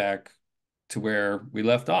to be right back to where we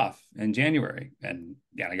left off in January. And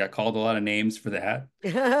yeah, I got called a lot of names for that.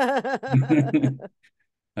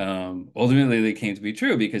 Ultimately they came to be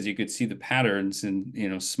true because you could see the patterns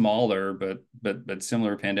in, smaller but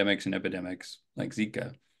similar pandemics and epidemics like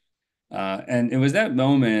Zika. And it was that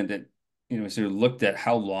moment that, sort of looked at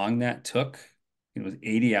how long that took. It was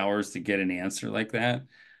 80 hours to get an answer like that,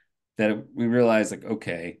 we realized like,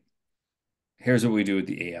 okay, here's what we do with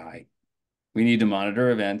the AI. We need to monitor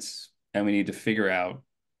events and we need to figure out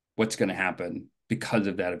what's going to happen because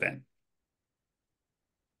of that event.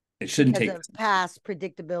 It shouldn't Because take. of past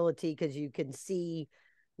predictability, because you can see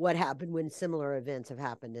what happened when similar events have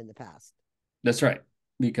happened in the past. That's right.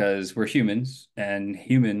 Because we're humans and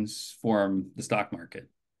humans form the stock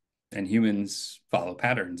market, and humans follow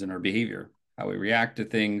patterns in our behavior, how we react to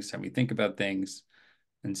things, how we think about things.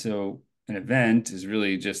 And so an event is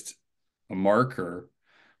really just a marker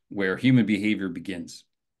where human behavior begins.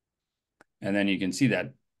 And then you can see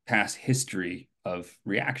that past history of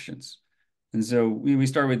reactions. And so we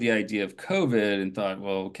started with the idea of COVID and thought,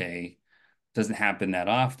 well, okay, it doesn't happen that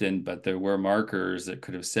often, but there were markers that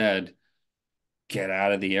could have said, get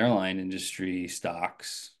out of the airline industry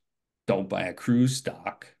stocks, don't buy a cruise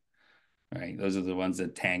stock, right? Those are the ones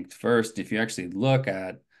that tanked first. If you actually look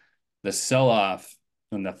at the sell-off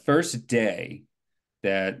on the first day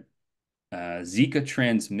that Zika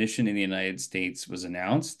transmission in the United States was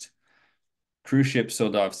announced, cruise ships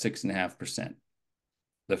sold off 6.5%.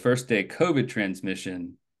 The first day COVID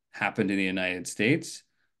transmission happened in the United States,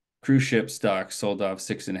 cruise ship stocks sold off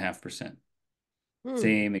 6.5%.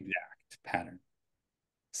 Same exact pattern.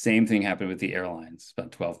 Same thing happened with the airlines,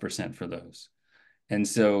 about 12% for those. And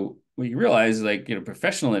so what you realize is like,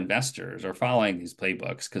 professional investors are following these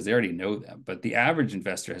playbooks because they already know them, but the average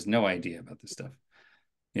investor has no idea about this stuff.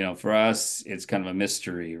 For us, it's kind of a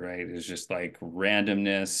mystery, right? It's just like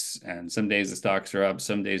randomness. And some days the stocks are up,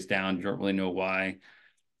 some days down. You don't really know why.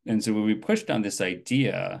 And so when we pushed on this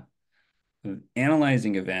idea of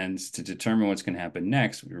analyzing events to determine what's going to happen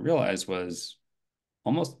next, what we realized was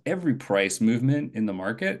almost every price movement in the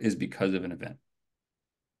market is because of an event.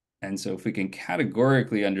 And so if we can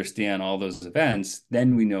categorically understand all those events,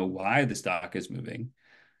 then we know why the stock is moving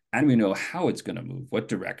and we know how it's going to move, what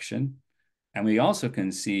direction. And we also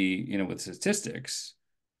can see, with statistics,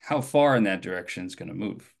 how far in that direction is going to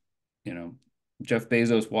move. Jeff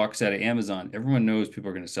Bezos walks out of Amazon, everyone knows people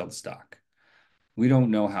are going to sell the stock. We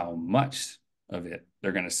don't know how much of it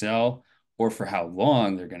they're going to sell or for how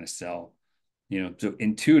long they're going to sell. So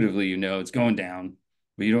intuitively, it's going down,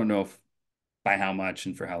 but you don't know by how much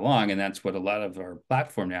and for how long. And that's what a lot of our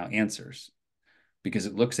platform now answers, because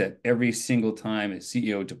it looks at every single time a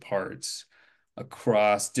CEO departs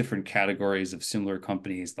across different categories of similar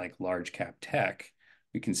companies like large cap tech.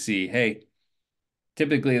 We can see, hey,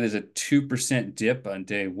 typically there's a 2% dip on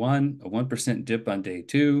day one, a 1% dip on day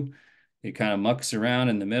two. It kind of mucks around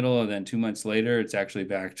in the middle, and then 2 months later, it's actually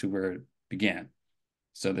back to where it began.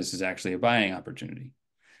 So this is actually a buying opportunity.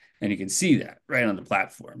 And you can see that right on the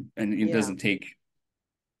platform. And it Yeah. doesn't take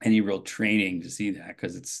any real training to see that,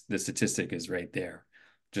 because the statistic is right there.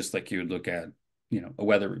 Just like you would look at, a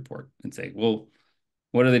weather report and say, well,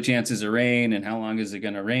 what are the chances of rain and how long is it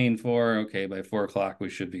going to rain for? Okay, by 4 o'clock, we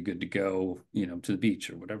should be good to go, to the beach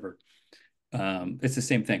or whatever. It's the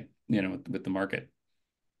same thing, with the market.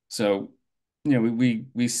 So,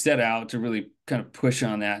 we set out to really kind of push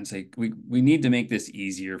on that and say, we need to make this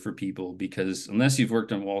easier for people, because unless you've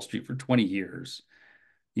worked on Wall Street for 20 years,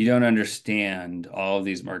 you don't understand all of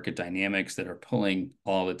these market dynamics that are pulling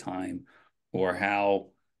all the time, or how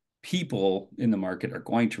people in the market are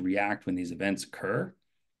going to react when these events occur.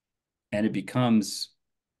 And it becomes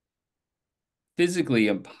physically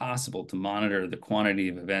impossible to monitor the quantity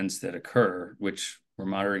of events that occur, which we're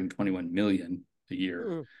monitoring 21 million a year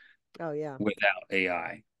Mm. Oh, yeah. without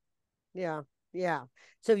AI. Yeah. Yeah.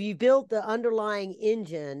 So you built the underlying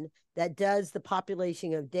engine that does the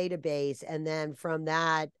population of database. And then from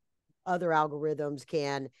that, other algorithms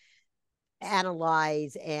can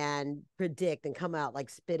analyze and predict and come out, like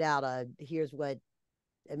spit out here's what,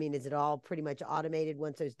 I mean, is it all pretty much automated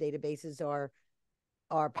once those databases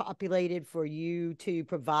are populated for you to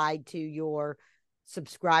provide to your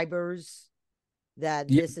subscribers, that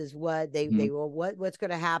Yeah. this is what they Mhm. will, what's going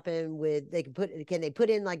to happen with, can they put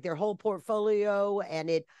in like their whole portfolio and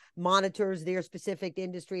it monitors their specific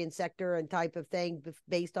industry and sector and type of thing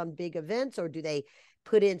based on big events, or do they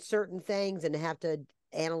put in certain things and have to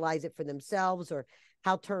analyze it for themselves, or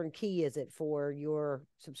how turnkey is it for your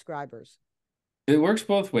subscribers? It works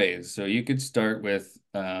both ways. So you could start with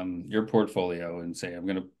your portfolio and say, I'm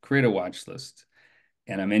going to create a watch list.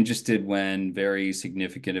 And I'm interested when very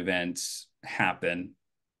significant events happen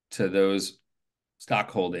to those stock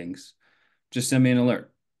holdings. Just send me an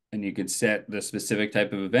alert. And you could set the specific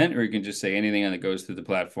type of event, or you can just say anything that goes through the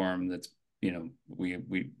platform that's,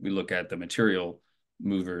 we look at the material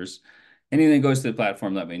movers. Anything that goes to the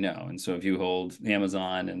platform, let me know. And so if you hold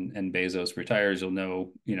Amazon and Bezos retires, you'll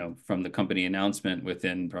know, from the company announcement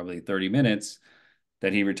within probably 30 minutes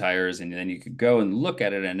that he retires. And then you could go and look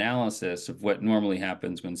at an analysis of what normally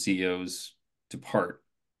happens when CEOs depart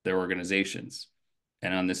their organizations.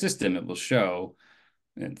 And on the system, it will show,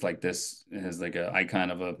 it's like this, it has like an icon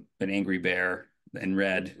of an angry bear in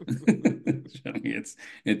red. Showing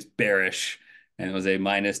it's bearish, and it was a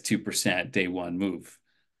 -2% day one move.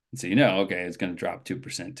 And so okay, it's going to drop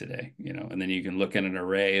 2% today, and then you can look at an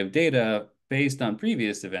array of data based on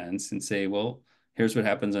previous events and say, well, here's what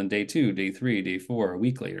happens on day two, day three, day four, a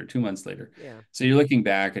week later, 2 months later. Yeah. So you're looking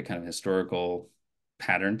back at kind of historical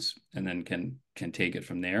patterns and then can take it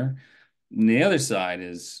from there. And the other side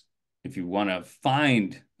is, if you want to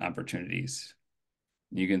find opportunities,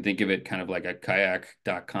 you can think of it kind of like a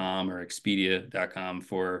kayak.com or expedia.com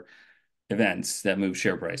for events that move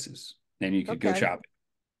share prices. And you could go Okay. shopping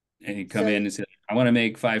and you come So, in and say, I want to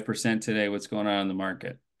make 5% today. What's going on in the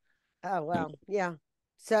market? oh, And well, yeah.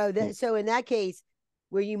 So we'll, so in that case,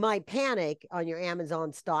 where you might panic on your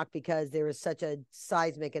Amazon stock because there is such a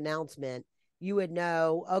seismic announcement, you would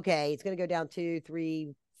know, okay, it's going to go down 2,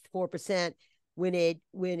 3, 4% when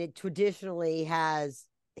it traditionally has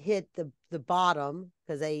hit the bottom,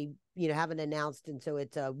 because they haven't announced, and so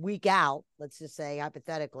it's a week out, let's just say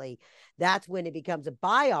hypothetically, that's when it becomes a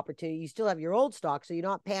buy opportunity. You still have your old stock, so you're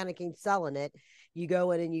not panicking selling it. You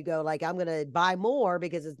go in and you go like, I'm going to buy more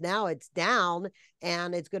because it's down,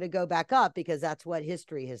 and it's going to go back up because that's what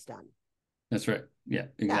history has done. That's right. Yeah,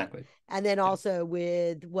 Yeah. exactly. And then Yeah. also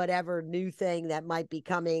with whatever new thing that might be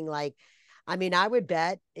coming, like, I mean, I would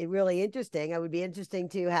bet it really interesting. It would be interesting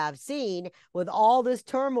to have seen with all this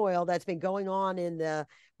turmoil that's been going on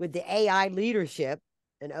with the AI leadership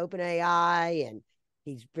and open AI, and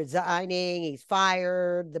he's resigning, he's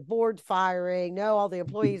fired, the board's firing, no, all the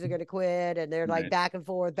employees are going to quit, and they're like Right. back and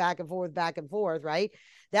forth, back and forth, back and forth, right?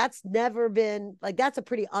 That's never been like, that's a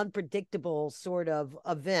pretty unpredictable sort of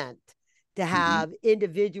event to Hmm. have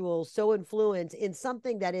individuals so influenced in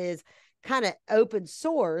something that is kind of open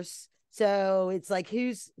source. So it's like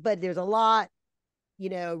but there's a lot,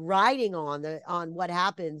 riding on what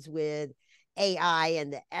happens with AI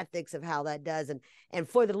and the ethics of how that does. And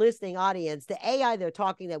for the listening audience, the AI they're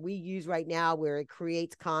talking that we use right now, where it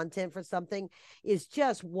creates content for something, is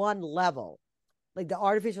just one level. Like the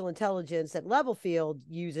artificial intelligence that LevelField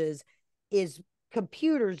uses is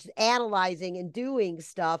computers analyzing and doing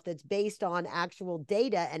stuff that's based on actual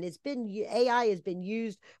data, and AI has been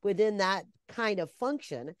used within that kind of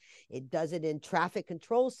function. It does it in traffic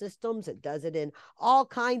control systems, it does it in all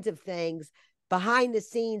kinds of things behind the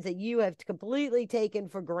scenes that you have completely taken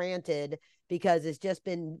for granted, because it's just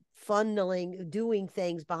been funneling, doing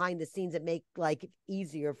things behind the scenes that make like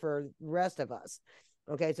easier for the rest of us.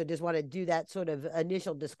 Okay, so just want to do that sort of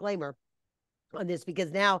initial disclaimer on this,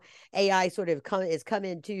 because now AI sort of has come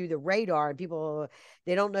into the radar, and people,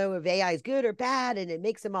 they don't know if AI is good or bad, and it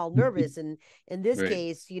makes them all nervous. And in this Right.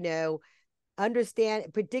 case,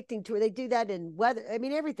 understand predicting to, they do that in weather. I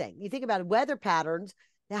mean, everything you think about weather patterns,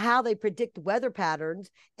 how they predict weather patterns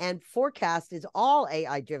and forecast is all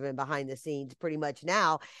AI driven behind the scenes pretty much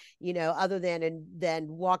now, other than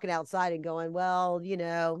walking outside and going, well,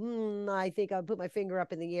 I think I'll put my finger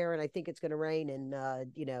up in the air and I think it's going to rain, and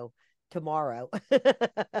tomorrow.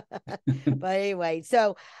 But anyway,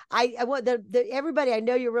 so I want everybody, I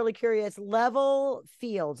know you're really curious. Level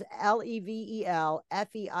Fields, LevelFields,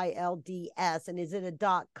 and is it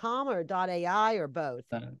a .com or a .ai or both?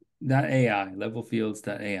 AI,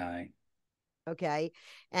 levelfields.ai. Okay.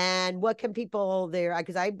 And what can people there?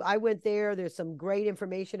 Because I went there. There's some great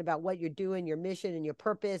information about what you're doing, your mission and your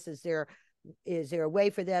purpose. Is there a way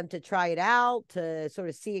for them to try it out, to sort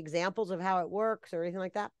of see examples of how it works or anything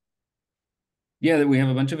like that? Yeah, we have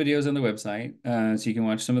a bunch of videos on the website, so you can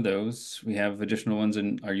watch some of those. We have additional ones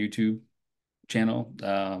in our YouTube channel.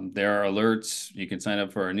 There are alerts. You can sign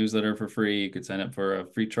up for our newsletter for free. You could sign up for a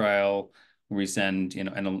free trial where we send,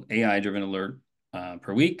 an AI-driven alert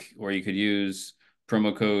per week, or you could use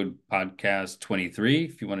promo code podcast23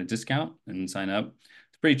 if you want a discount and sign up.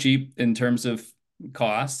 It's pretty cheap in terms of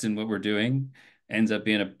cost, and what we're doing ends up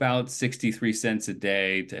being about 63 cents a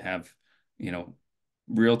day to have, you know,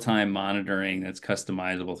 real-time monitoring that's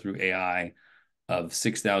customizable through AI of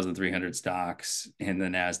 6,300 stocks in the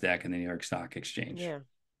NASDAQ and the New York Stock Exchange. Yeah.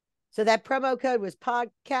 So that promo code was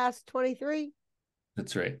podcast 23.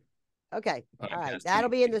 That's right. Okay. All right. Podcast That'll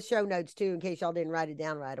be in 23. the show notes too, in case y'all didn't write it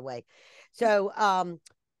down right away. So, all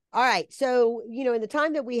right. So, in the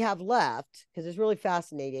time that we have left, because it's really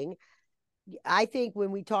fascinating, I think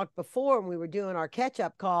when we talked before, when we were doing our catch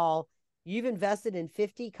up call, you've invested in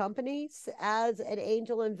 50 companies as an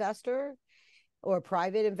angel investor or a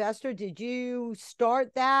private investor. Did you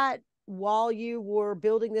start that while you were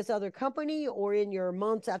building this other company, or in your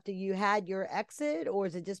months after you had your exit, or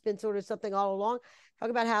has it just been sort of something all along?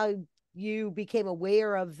 Talk about how you became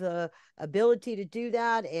aware of the ability to do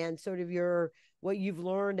that, and sort of what you've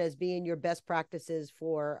learned as being your best practices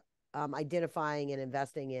for identifying and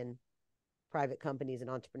investing in private companies and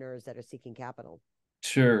entrepreneurs that are seeking capital.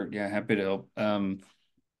 Sure. Yeah, happy to help.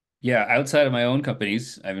 Yeah, outside of my own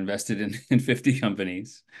companies, I've invested in 50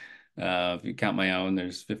 companies. If you count my own,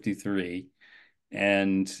 there's 53.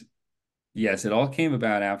 And yes, it all came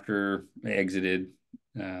about after I exited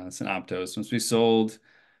Synoptos. Once we sold,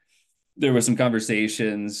 there were some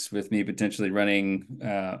conversations with me potentially running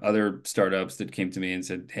other startups that came to me and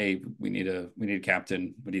said, "Hey, we need a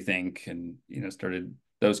captain. What do you think?" And started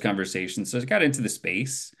those conversations. So I got into the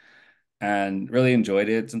space and really enjoyed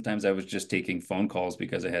it. Sometimes I was just taking phone calls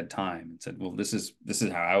because I had time and said, "Well, this is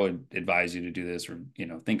how I would advise you to do this, or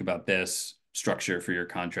think about this structure for your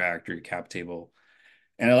contract or your cap table."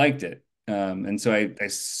 And I liked it. And so I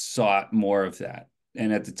sought more of that.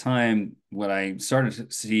 And at the time, what I started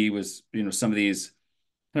to see was, some of these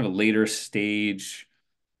kind of a later stage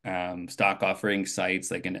stock offering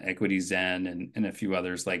sites like an Equity Zen and a few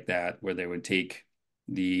others like that, where they would take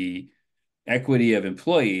the equity of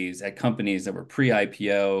employees at companies that were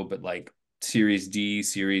pre-IPO, but like Series D,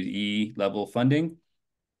 Series E level funding.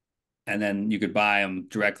 And then you could buy them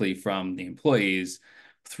directly from the employees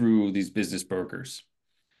through these business brokers.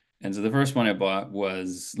 And so the first one I bought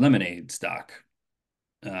was Lemonade stock.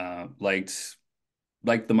 Liked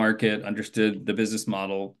the market, understood the business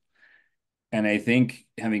model. And I think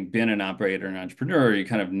having been an operator and entrepreneur, you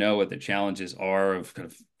kind of know what the challenges are of kind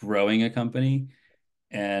of growing a company.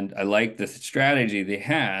 And I liked the strategy they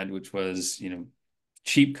had, which was,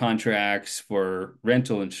 cheap contracts for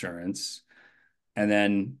rental insurance. And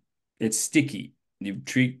then it's sticky.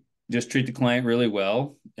 Just treat the client really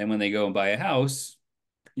well. And when they go and buy a house,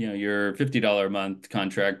 your $50 a month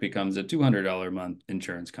contract becomes a $200 a month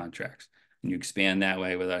insurance contract. And you expand that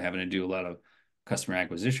way without having to do a lot of customer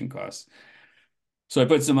acquisition costs. So I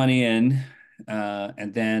put some money in,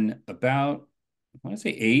 and then about, I want to say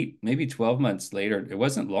 8, maybe 12 months later, it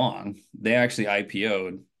wasn't long, they actually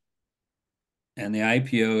IPO'd, and they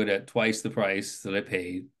IPO'd at twice the price that I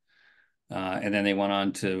paid. And then they went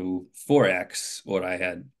on to 4x what I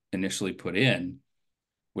had initially put in,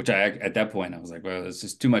 which at that point I was like, well, it's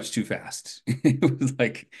just too much too fast. It was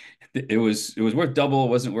like it was worth double, it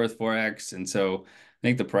wasn't worth 4x. And so I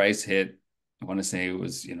think the price hit, I want to say it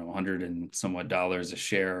was, 100 and somewhat dollars a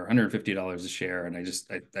share, $150 a share. And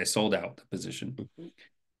I sold out the position.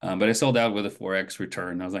 But I sold out with a 4x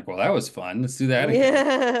return. I was like, well, that was fun. Let's do that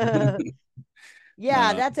again. Yeah. Yeah,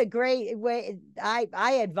 Uh, that's a great way. I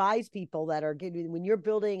advise people that are good when you're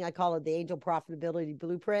building, I call it the angel profitability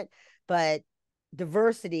blueprint, but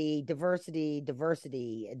diversity, diversity,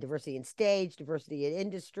 diversity, and diversity in stage, diversity in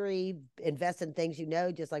industry, invest in things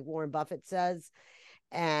just like Warren Buffett says,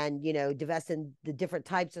 and divest in the different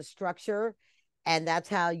types of structure. And that's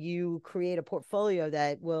how you create a portfolio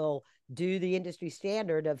that will do the industry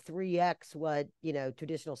standard of 3x what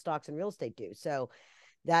traditional stocks and real estate do. So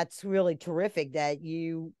that's really terrific that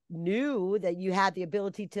you knew that you had the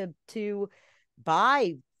ability to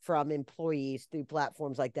buy from employees through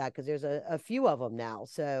platforms like that, because there's a few of them now.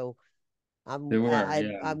 So there were,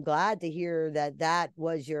 yeah. I'm glad to hear that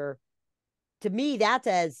was your. To me, that's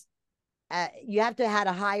as you have to have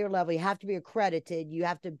a higher level. You have to be accredited. You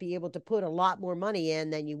have to be able to put a lot more money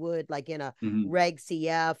in than you would like in a Mhm. Reg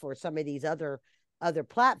CF or some of these other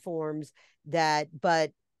platforms.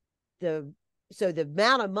 But the so the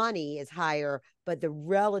amount of money is higher, but the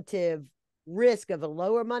relative risk of a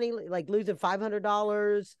lower money, like losing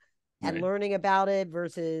 $500 and Right. learning about it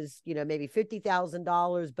versus maybe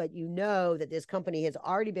 $50,000, but that this company has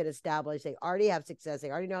already been established, they already have success, they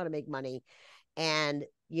already know how to make money, and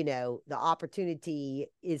the opportunity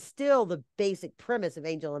is still the basic premise of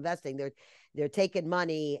angel investing. They're taking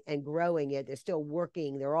money and growing it. They're still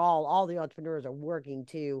working. All the entrepreneurs are working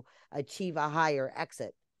to achieve a higher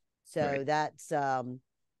exit. So Right. that's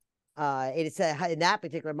it's in that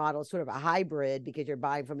particular model, it's sort of a hybrid because you're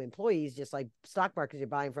buying from employees, just like stock markets, you're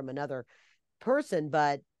buying from another person,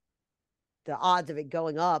 but the odds of it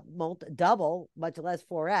going up double, much less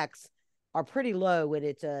 4x, are pretty low when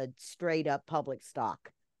it's a straight up public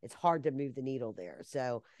stock. It's hard to move the needle there.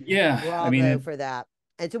 So Yeah. I mean, bravo for that.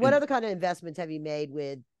 And so what it other kind of investments have you made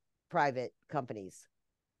with private companies?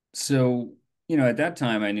 so, at that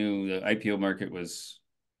time I knew the IPO market was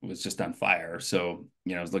just on fire. So,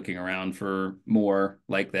 I was looking around for more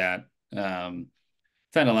like that. Found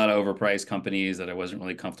a lot of overpriced companies that I wasn't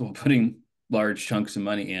really comfortable putting large chunks of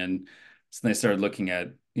money in. So then I started looking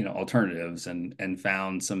at, alternatives and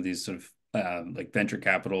found some of these sort of like venture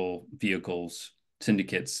capital vehicles,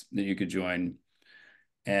 syndicates that you could join.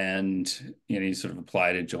 And, you sort of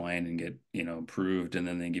apply to join and get, approved, and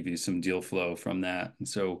then they give you some deal flow from that. And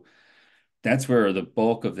so that's where the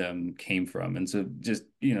bulk of them came from. And so just,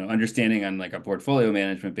 understanding on like a portfolio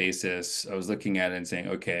management basis, I was looking at it and saying,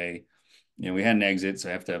 okay, we had an exit, so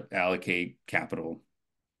I have to allocate capital.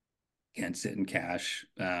 Can't sit in cash.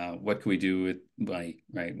 What can we do with money,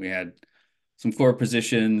 right? We had some core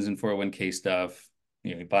positions and 401k stuff.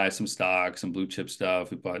 We buy some stocks, some blue chip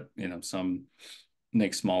stuff. We bought, some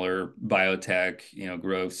like smaller biotech,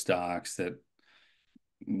 growth stocks that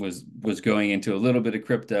was going into a little bit of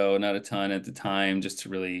crypto, not a ton at the time, just to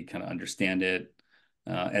really kind of understand it.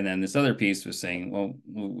 And then this other piece was saying, well,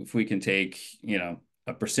 if we can take,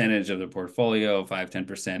 a percentage of the portfolio,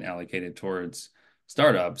 5-10% allocated towards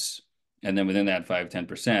startups, and then within that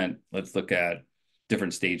 5-10%, let's look at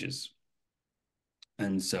different stages.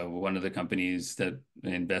 And so one of the companies that I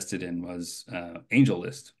invested in was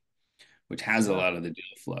AngelList, which has a Uh, lot of the deal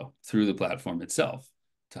flow through the platform itself.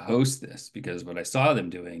 to host this, because what I saw them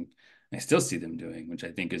doing, I still see them doing, which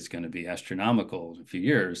I think is going to be astronomical in a few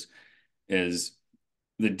years, is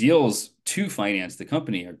the deals to finance the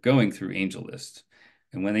company are going through AngelList.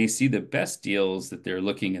 And when they see the best deals that they're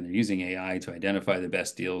looking, and they're using AI to identify the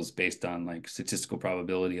best deals based on like statistical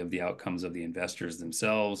probability of the outcomes of the investors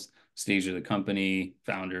themselves, stage of the company,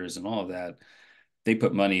 founders, and all of that, they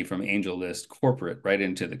put money from AngelList corporate right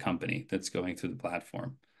into the company that's going through the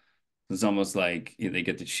platform. It's almost like they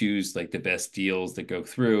get to choose like the best deals that go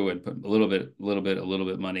through and put a little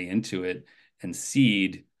bit money into it and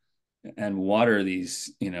seed and water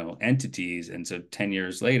these, entities. And so 10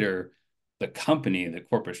 years later, the company, the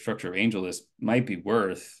corporate structure of AngelList might be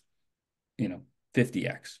worth,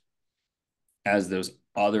 50x as those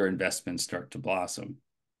other investments start to blossom.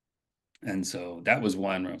 And so that was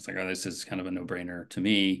one where I was like, oh, this is kind of a no-brainer to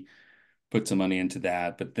me. Put some money into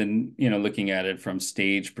that. But then, looking at it from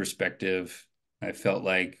stage perspective, I felt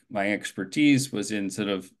like my expertise was in sort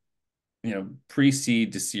of,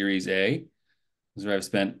 pre-seed to Series A is where I've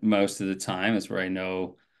spent most of the time. Is where I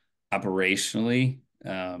know operationally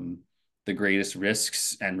the greatest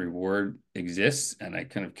risks and reward exists, and I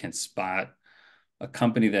kind of can spot a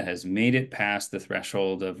company that has made it past the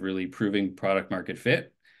threshold of really proving product market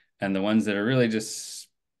fit, and the ones that are really just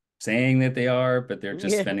saying that they are, but they're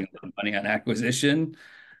just Yeah. spending a lot of money on acquisition.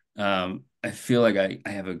 I feel like I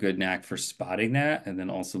have a good knack for spotting that, and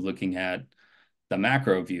then also looking at the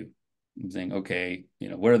macro view. I'm saying, okay,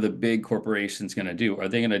 what are the big corporations going to do? Are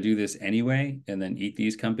they going to do this anyway and then eat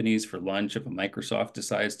these companies for lunch if a Microsoft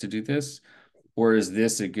decides to do this? Or is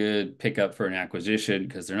this a good pickup for an acquisition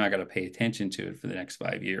because they're not going to pay attention to it for the next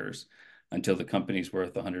 5 years until the company's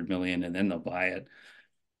worth 100 million and then they'll buy it?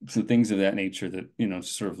 So things of that nature that,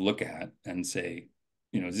 sort of look at and say,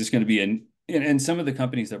 is this going to be and some of the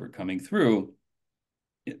companies that were coming through,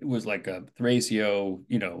 it was like a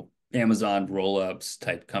Thrasio, Amazon roll-ups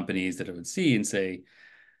type companies that I would see and say,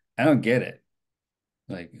 I don't get it.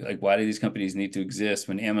 Like why do these companies need to exist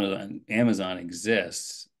when Amazon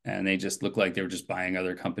exists? And they just look like they were just buying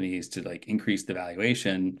other companies to like increase the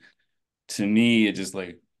valuation. To me, it just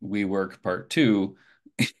like WeWork part two,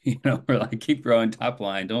 where like keep growing top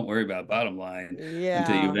line, don't worry about bottom line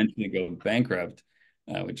until you Yeah. eventually go bankrupt,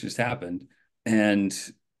 which just happened. And,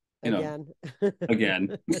 you know,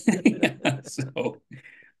 Again. again.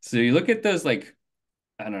 So you look at those like,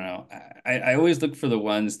 I don't know. I always look for the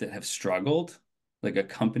ones that have struggled, like a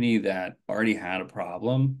company that already had a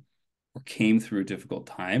problem or came through a difficult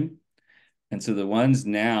time. And so the ones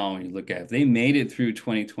now you look at, if they made it through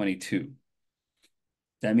 2022,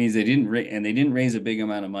 that means they didn't raise a big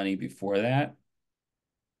amount of money before that.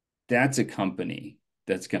 That's a company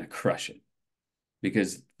that's going to crush it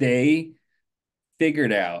because they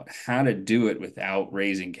figured out how to do it without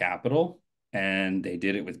raising capital. And they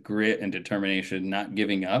did it with grit and determination, not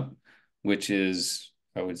giving up, which is,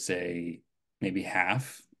 I would say, maybe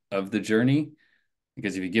half of the journey.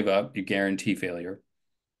 Because if you give up, you guarantee failure.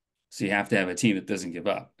 So you have to have a team that doesn't give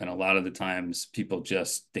up. And a lot of the times people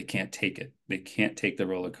they can't take it. They can't take the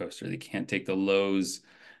roller coaster. They can't take the lows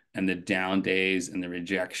and the down days and the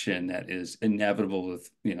rejection that is inevitable with,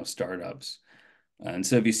 startups. And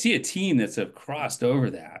so if you see a team that's have crossed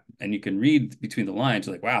over that and you can read between the lines,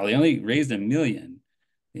 you're like, wow, they only raised 1 million.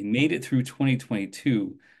 They made it through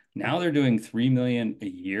 2022. Now they're doing 3 million a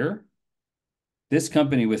year. This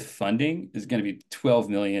company with funding is going to be 12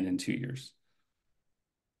 million in 2 years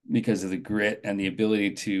because of the grit and the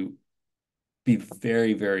ability to be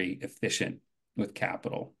very, very efficient with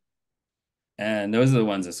capital. And those are the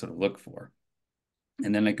ones I sort of look for.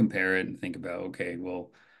 And then I compare it and think about, okay,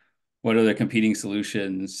 well, what are the competing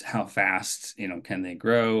solutions? How fast, can they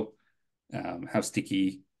grow? How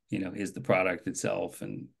sticky, is the product itself?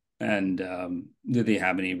 And do they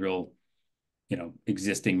have any real,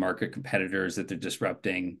 existing market competitors that they're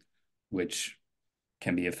disrupting, which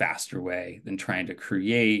can be a faster way than trying to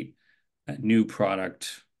create a new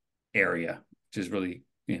product area, which is really,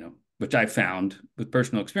 which I found with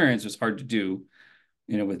personal experience was hard to do.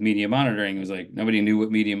 With media monitoring, it was like nobody knew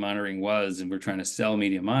what media monitoring was, and we're trying to sell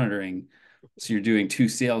media monitoring. So you're doing two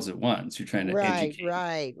sales at once. You're trying to Right,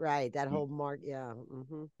 educate. right. That whole mark, yeah.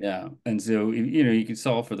 Yeah. And so, you can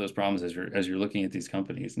solve for those problems as you're looking at these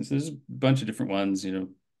companies. And so there's a bunch of different ones,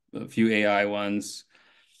 a few AI ones.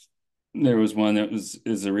 There was one that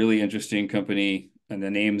is a really interesting company, and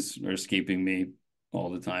the names are escaping me all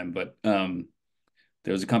the time. But there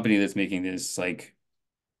was a company that's making this like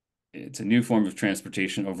it's a new form of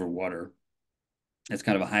transportation over water. It's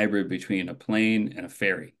kind of a hybrid between a plane and a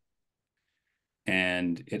ferry.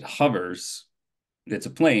 And it hovers. It's a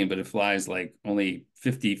plane, but it flies like only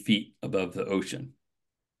 50 feet above the ocean.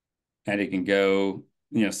 and it can go,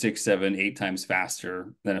 6, 7, 8 times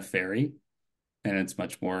faster than a ferry, and it's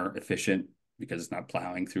much more efficient because it's not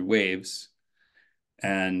plowing through waves,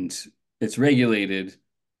 and it's regulated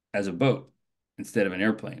as a boat instead of an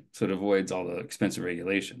airplane, so it avoids all the expensive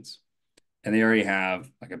regulations. And they already have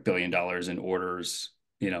like $1 billion in orders,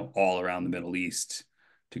 all around the Middle East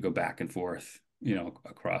to go back and forth,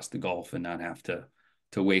 across the Gulf and not have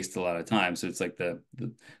to waste a lot of time. So it's like the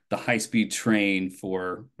high speed train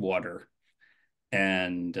for water.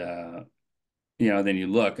 And then you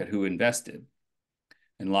look at who invested,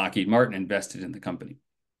 and Lockheed Martin invested in the company.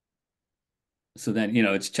 So then,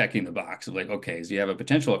 it's checking the box of like, okay, so you have a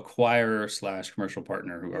potential acquirer / commercial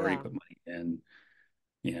partner who already Yeah. put money in,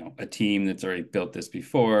 a team that's already built this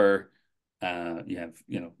before. You have,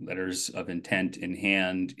 letters of intent in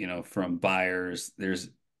hand, from buyers. There's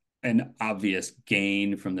an obvious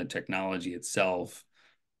gain from the technology itself.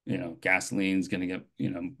 Gasoline's going to get,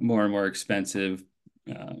 more and more expensive,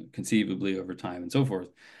 conceivably over time and so forth.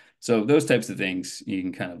 So those types of things you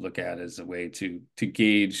can kind of look at as a way to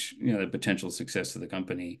gauge, the potential success of the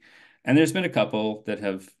company. And there's been a couple that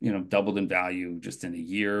have, doubled in value just in a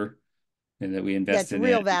year, and that we That's invested in.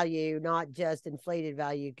 real value, not just inflated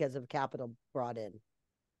value because of capital brought in.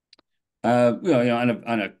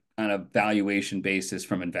 On a valuation basis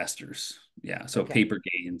from investors. Yeah. So Okay. paper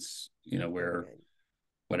gains, where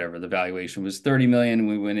whatever the valuation was 30 million,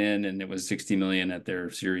 we went in and it was 60 million at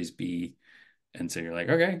their Series B. And so you're like,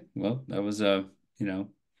 okay, well, that was a,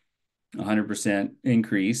 100%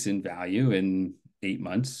 increase in value in 8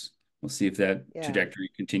 months. We'll see if that Yeah. trajectory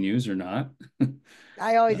continues or not.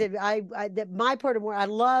 I always, my part of more, I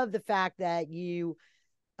love the fact that you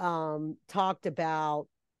talked about,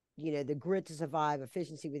 the grit to survive,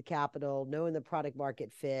 efficiency with capital, knowing the product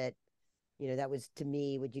market fit. That was to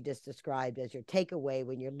me what you just described as your takeaway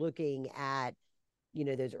when you're looking at,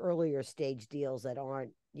 those earlier stage deals that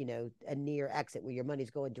aren't, a near exit where your money's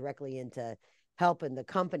going directly into helping the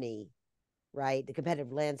company, right? The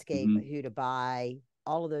competitive landscape, Mhm. who to buy,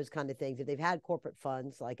 all of those kind of things. If they've had corporate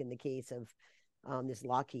funds, like in the case of this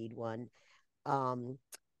Lockheed one. Um,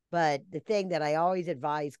 but the thing that I always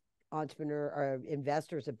advise entrepreneur or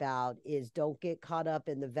investors about is don't get caught up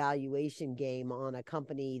in the valuation game on a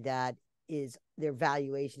company that is their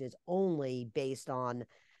valuation is only based on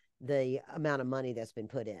the amount of money that's been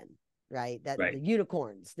put in, right? That Right. the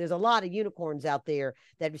unicorns, there's a lot of unicorns out there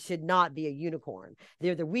that should not be a unicorn.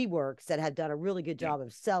 They're the WeWorks that have done a really good Yeah. job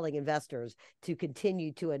of selling investors to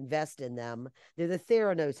continue to invest in them. They're the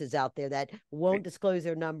Theranoses out there that won't Right. disclose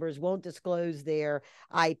their numbers, won't disclose their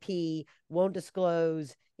IP, won't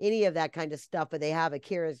disclose any of that kind of stuff, but they have a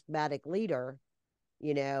charismatic leader,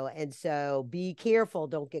 and so be careful,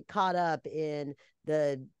 don't get caught up in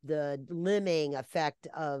the lemming effect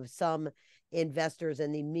of some investors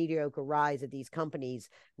and the mediocre rise of these companies.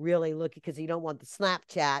 Really look, because you don't want the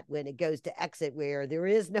Snapchat when it goes to exit where there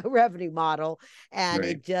is no revenue model and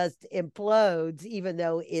Right. it just implodes even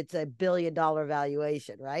though it's $1 billion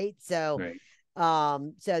valuation, right? So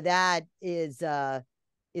Right. so that is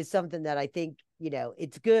something that I think,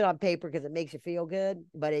 it's good on paper because it makes you feel good,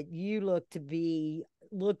 but you look to be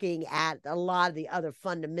looking at a lot of the other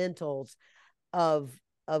fundamentals of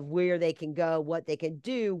where they can go, what they can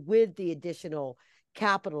do with the additional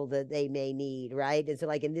capital that they may need, right? And so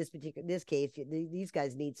like in this case, these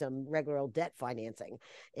guys need some regular old debt financing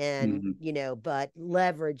and Mhm. but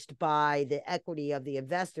leveraged by the equity of the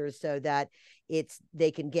investors so that they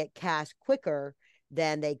can get cash quicker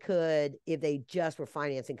than they could if they just were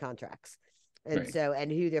financing contracts. And Right. so,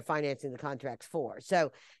 and who they're financing the contracts for.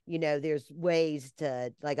 So, there's ways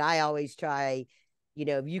to, like, I always try,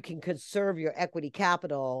 if you can conserve your equity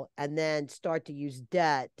capital and then start to use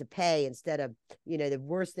debt to pay instead of, the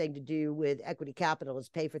worst thing to do with equity capital is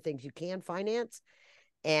pay for things you can finance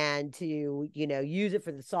and to use it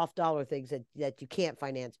for the soft dollar things that you can't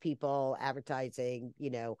finance, people, advertising,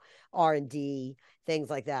 R&D, things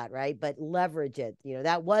like that, right? But leverage it.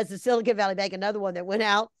 That was the Silicon Valley Bank, another one that went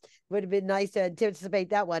out. Would have been nice to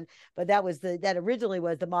anticipate that one, but that originally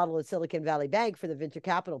was the model of Silicon Valley Bank for the venture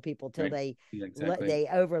capital people till Right. Yeah, exactly. they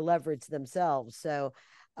over leveraged themselves. So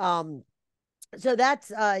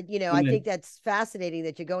that's I And think then, that's fascinating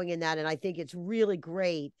that you're going in that, and I think it's really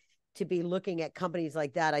great to be looking at companies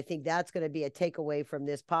like that. I think that's going to be a takeaway from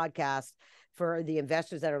this podcast for the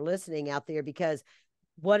investors that are listening out there, because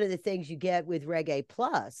one of the things you get with Reg A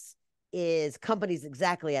Plus is companies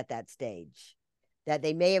exactly at that stage that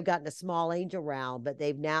they may have gotten a small angel round, but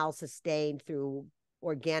they've now sustained through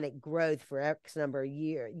organic growth for X number of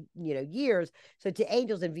years. So to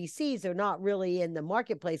angels and VCs, they're not really in the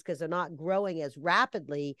marketplace because they're not growing as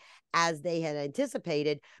rapidly as they had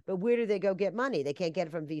anticipated. But where do they go get money? They can't get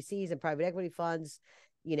it from VCs and private equity funds,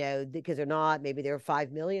 because they're not, maybe they're a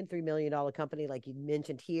 $5 million, $3 million company, like you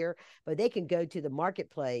mentioned here, but they can go to the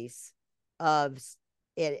marketplace of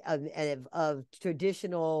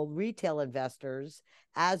traditional retail investors,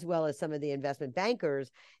 as well as some of the investment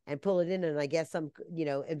bankers, and pull it in. And I guess some,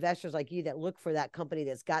 investors like you that look for that company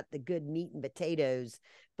that's got the good meat and potatoes,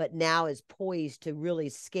 but now is poised to really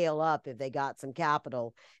scale up if they got some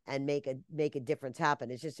capital and make a difference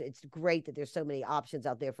happen. It's great that there's so many options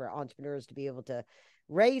out there for entrepreneurs to be able to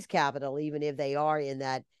raise capital, even if they are in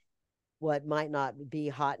that what might not be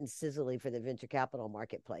hot and sizzly for the venture capital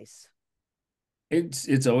marketplace.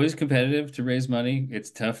 It's always competitive to raise money.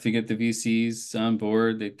 It's tough to get the VCs on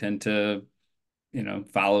board. They tend to,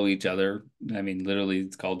 follow each other. I mean, literally,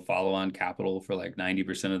 it's called follow-on capital for like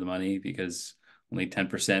 90% of the money because only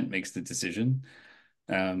 10% makes the decision.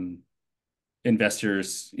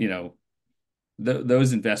 Investors,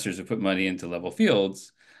 those investors who put money into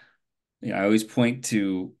LevelFields, I always point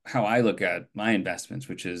to how I look at my investments,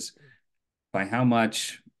 which is by how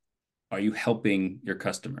much are you helping your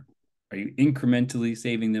customer? Are you incrementally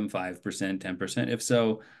saving them 5%, 10%? If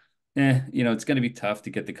so, it's going to be tough to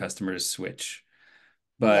get the customer to switch.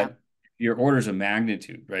 Yeah. But your orders of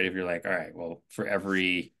magnitude, right? If you're like, all right, well, for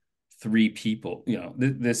every 3 people,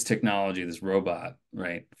 this technology, this robot,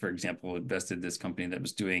 right? For example, invested in this company that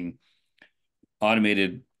was doing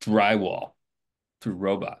automated drywall through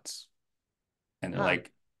robots. And they're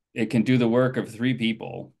like, it can do the work of 3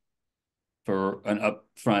 people for an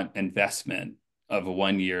upfront investment of a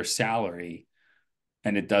 1 year salary.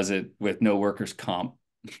 And it does it with no workers' comp,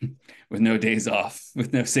 with no days off,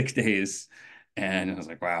 with no sick days. And I was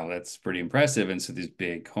like, wow, that's pretty impressive. And so these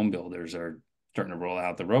big home builders are starting to roll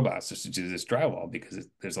out the robots just to do this drywall because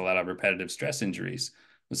there's a lot of repetitive stress injuries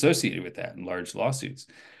associated with that and large lawsuits.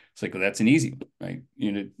 It's like, well, that's an easy one, right?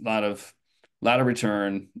 A lot of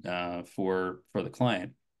return for the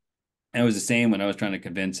client. And it was the same when I was trying to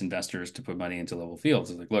convince investors to put money into LevelFields. I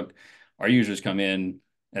was like, look, our users come in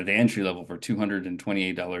at the entry level for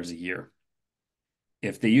 $228 a year.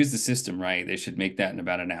 If they use the system right, they should make that in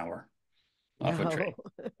about an hour off a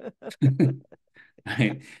trade.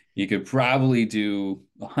 Right? You could probably do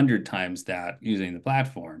 100 times that using the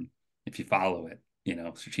platform if you follow it,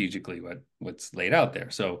 strategically what's laid out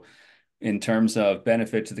there. So in terms of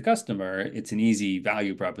benefit to the customer, it's an easy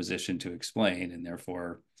value proposition to explain, and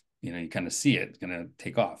therefore, you kind of see it's going to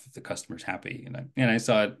take off if the customer's happy. And I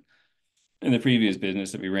saw it in the previous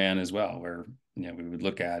business that we ran as well, where we would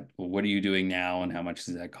look at, well, what are you doing now, and how much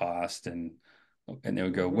does that cost, and they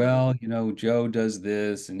would go, well, Joe does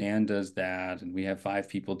this and Ann does that, and we have 5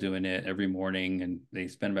 people doing it every morning, and they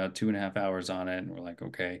spend about 2.5 hours on it, and we're like,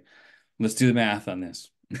 okay, let's do the math on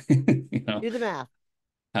this. Do the math.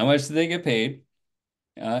 How much do they get paid?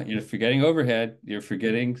 You're forgetting overhead, you're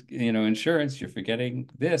forgetting, insurance, you're forgetting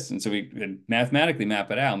this. And so we mathematically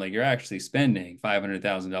map it out. Like, you're actually spending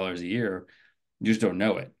 $500,000 a year. You just don't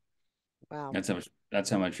know it. Wow. That's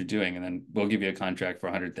how much you're doing. And then we'll give you a contract for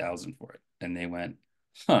 100,000 for it. And they went,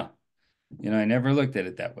 huh, I never looked at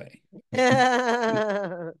it that way.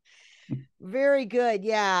 Very good.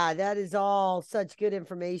 Yeah, that is all such good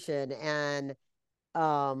information. And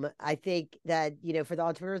I think that, for the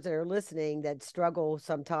entrepreneurs that are listening that struggle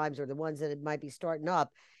sometimes, or the ones that might be starting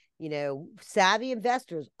up, savvy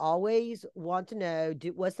investors always want to know,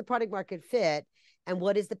 what's the product market fit, and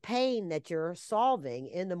what is the pain that you're solving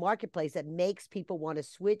in the marketplace that makes people want to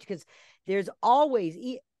switch? Because there's always,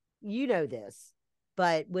 this,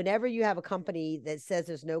 but whenever you have a company that says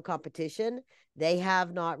there's no competition, they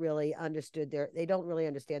have not really understood they don't really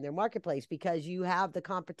understand their marketplace, because you have the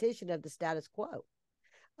competition of the status quo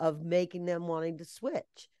of making them wanting to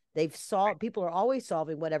switch. People are always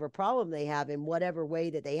solving whatever problem they have in whatever way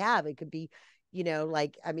that they have. It could be, even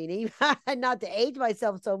not to age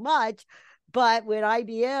myself so much, but when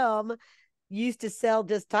IBM used to sell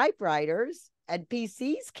just typewriters and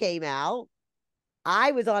PCs came out,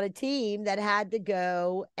 I was on a team that had to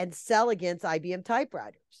go and sell against IBM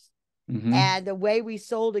typewriters. Mm-hmm. And the way we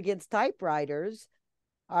sold against typewriters,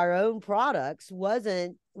 our own products, was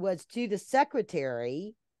to the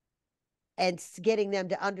secretary, and getting them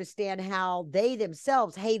to understand how they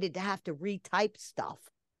themselves hated to have to retype stuff,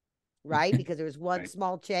 right? Because there was one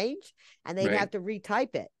small change and they'd have to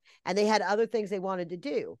retype it. And they had other things they wanted to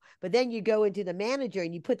do. But then you go into the manager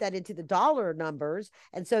and you put that into the dollar numbers.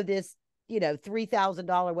 And so this,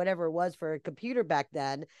 $3,000, whatever it was for a computer back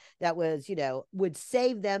then, that was, would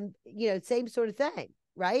save them, same sort of thing.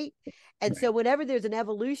 Right. And Right. so whenever there's an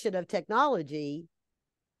evolution of technology,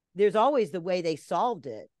 there's always the way they solved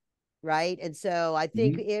it. Right. And so I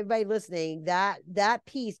think Mhm. everybody listening, that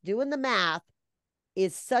piece, doing the math,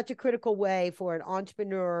 is such a critical way for an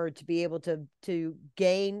entrepreneur to be able to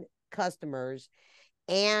gain customers,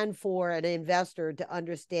 and for an investor to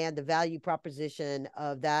understand the value proposition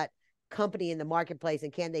of that company in the marketplace,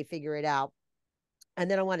 and can they figure it out. And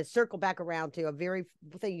then I want to circle back around to a very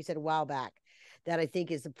thing you said a while back that I think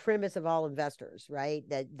is the premise of all investors, right?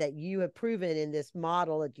 That you have proven in this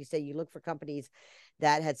model that you say you look for companies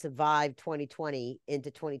that had survived 2020 into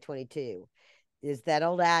 2022, is that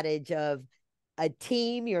old adage of a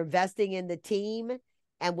team, you're investing in the team,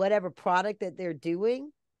 and whatever product that they're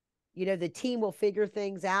doing, the team will figure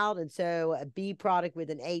things out. And so a B product with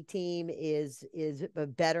an A team is a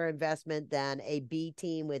better investment than a B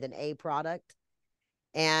team with an A product.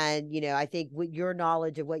 And I think with your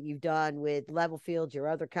knowledge of what you've done with LevelFields, your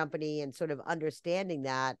other company, and sort of understanding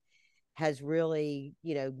that, has really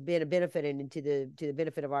been a benefit, and to the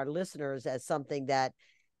benefit of our listeners, as something that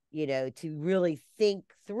to really think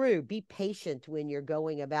through, be patient when you're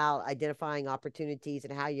going about identifying opportunities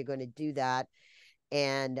and how you're going to do that.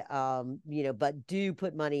 And, but do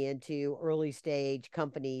put money into early stage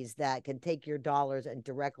companies that can take your dollars and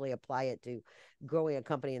directly apply it to growing a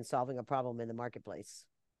company and solving a problem in the marketplace.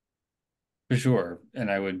 For sure.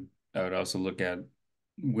 And I would also look at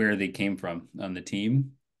where they came from on the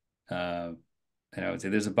team. Uh, and I would say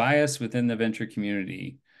there's a bias within the venture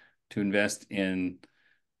community to invest in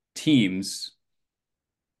teams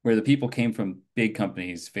where the people came from big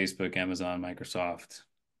companies, Facebook, Amazon, Microsoft,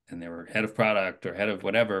 and they were head of product or head of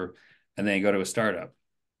whatever, and then they go to a startup.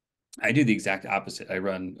 I do the exact opposite. I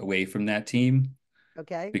run away from that team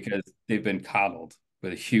Okay. because they've been coddled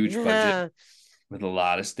with a huge budget, with a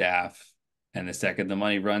lot of staff. And the second the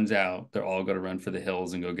money runs out, they're all going to run for the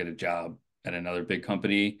hills and go get a job at another big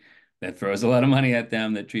company that throws a lot of money at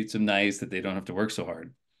them, that treats them nice, that they don't have to work so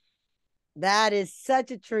hard. That is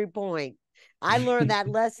such a true point. I learned that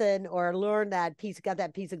lesson, or learned that piece, got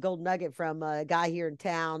that piece of gold nugget from a guy here in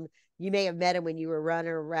town. You may have met him when you were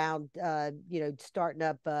running around, starting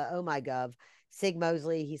up ohmygov. Sig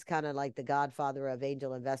Mosley, he's kind of like the godfather of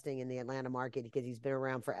angel investing in the Atlanta market, because he's been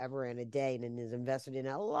around forever and a day, and has invested in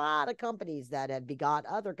a lot of companies that have begot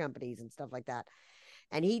other companies and stuff like that.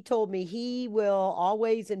 And he told me he will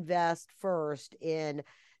always invest first in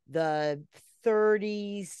the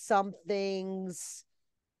 30 somethings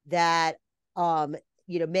that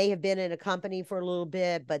may have been in a company for a little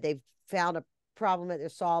bit, but they've found a problem that they're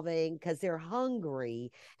solving because they're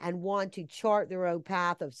hungry and want to chart their own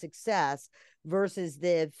path of success, versus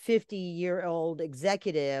the 50-year-old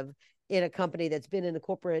executive in a company that's been in the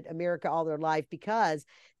corporate America all their life, because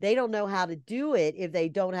they don't know how to do it if they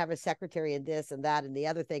don't have a secretary and this and that and the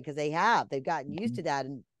other thing, because they've gotten used to that.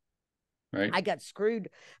 And Right. I got screwed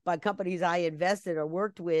by companies I invested or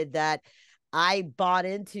worked with, that I bought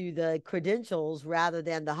into the credentials rather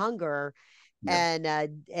than the hunger. Yep.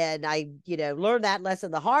 And I learned that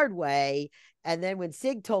lesson the hard way. And then when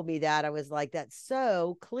Sig told me that, I was like, that's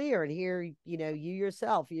so clear. And here, you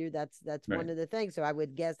yourself, that's one Right. of the things. So I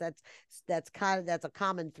would guess that's a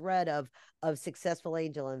common thread of successful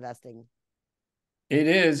angel investing. It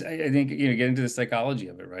is. I think, get into the psychology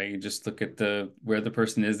of it, right? You just look at the where the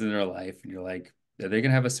person is in their life, and you're like, are they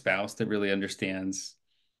gonna have a spouse that really understands,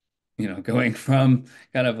 going from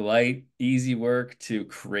kind of light, easy work to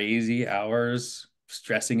crazy hours,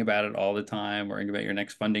 stressing about it all the time, worrying about your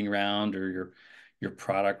next funding round or your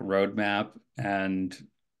product roadmap. And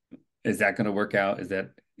is that going to work out? Is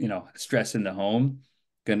that, stress in the home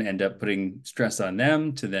going to end up putting stress on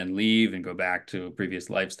them to then leave and go back to a previous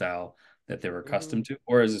lifestyle that they were Mm-hmm. accustomed to?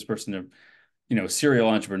 Or is this person a, serial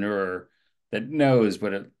entrepreneur that knows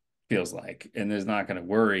what it feels like and is not going to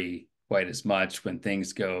worry quite as much when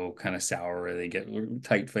things go kind of sour or they get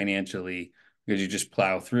tight financially, because you just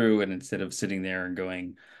plow through, and instead of sitting there and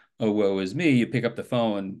going, oh, woe is me, you pick up the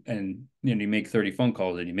phone and you make 30 phone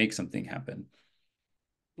calls and you make something happen.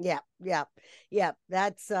 Yeah, yeah, yeah.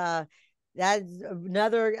 That's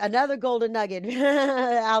another golden nugget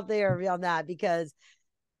out there on that, because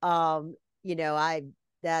I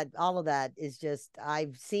that all of that is just,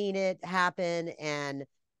 I've seen it happen. And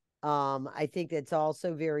I think that's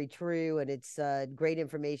also very true, and it's great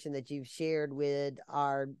information that you've shared with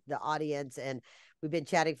the audience. And we've been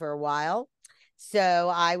chatting for a while,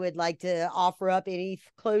 so I would like to offer up any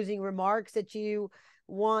closing remarks that you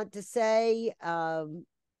want to say, as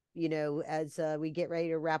we get ready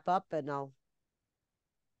to wrap up, and I'll.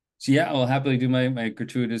 So yeah, I'll happily do my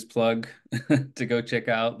gratuitous plug to go check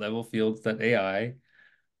out levelfields.ai.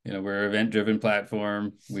 We're an event-driven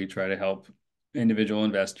platform. We try to help individual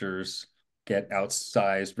investors get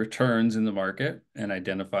outsized returns in the market and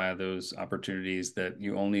identify those opportunities that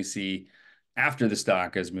you only see after the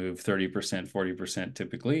stock has moved 30%, 40%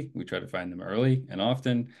 typically. We try to find them early and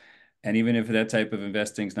often. And even if that type of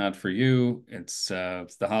investing is not for you, it's the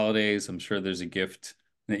holidays. I'm sure there's a gift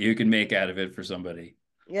that you can make out of it for somebody.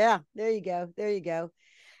 Yeah, there you go. There you go.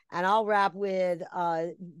 And I'll wrap with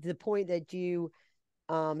the point that you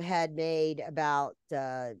had made about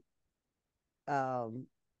um oh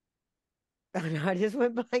no, I just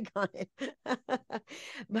went blank on it.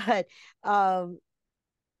 But um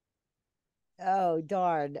oh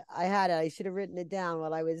darn, I should have written it down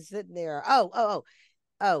while I was sitting there.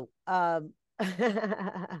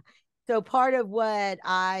 So part of what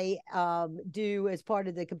I do as part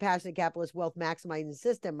of the compassionate capitalist wealth maximizing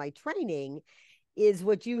system, my training, is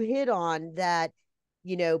what you hit on, that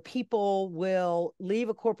people will leave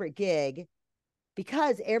a corporate gig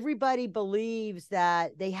because everybody believes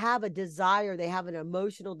that they have a desire, they have an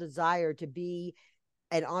emotional desire to be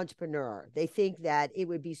an entrepreneur. They think that it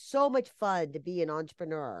would be so much fun to be an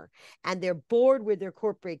entrepreneur, and they're bored with their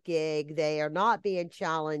corporate gig. They are not being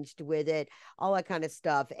challenged with it, all that kind of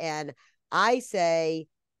stuff. And I say,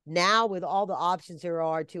 now with all the options there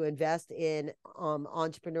are to invest in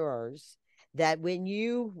entrepreneurs, that when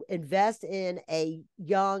you invest in a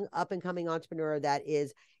young up and coming entrepreneur that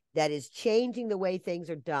is changing the way things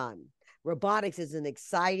are done, robotics is an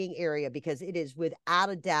exciting area because it is without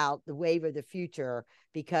a doubt the wave of the future,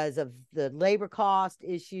 because of the labor cost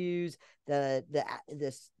issues, the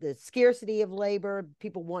scarcity of labor,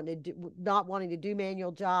 people not wanting to do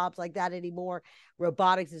manual jobs like that anymore.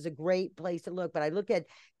 Robotics is a great place to look. But I look at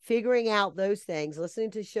figuring out those things,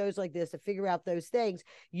 listening to shows like this to figure out those things.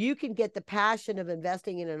 You can get the passion of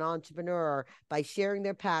investing in an entrepreneur by sharing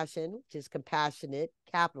their passion, which is compassionate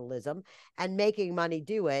capitalism, and making money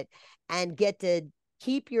do it, and get to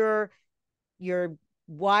keep your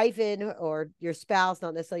wife in, or your spouse,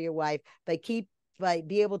 not necessarily your wife, but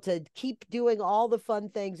be able to keep doing all the fun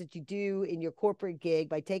things that you do in your corporate gig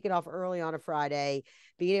by taking off early on a Friday,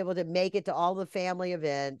 being able to make it to all the family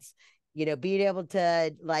events, being able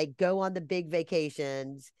to like go on the big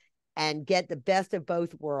vacations, and get the best of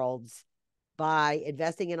both worlds by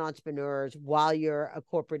investing in entrepreneurs while you're a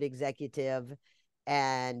corporate executive.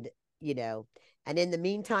 And and in the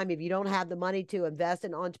meantime, if you don't have the money to invest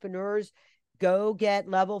in entrepreneurs, go get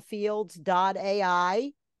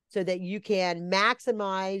levelfields.ai so that you can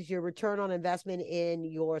maximize your return on investment in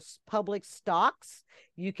your public stocks.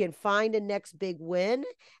 You can find a next big win,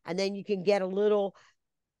 and then you can get a little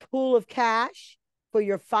pool of cash for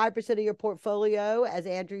your 5% of your portfolio, as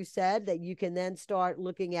Andrew said, that you can then start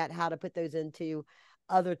looking at how to put those into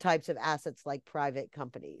other types of assets like private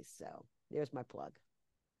companies. So there's my plug.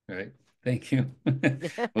 All right. Thank you. Well,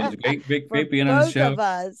 it's great, great, For great being on the both show. of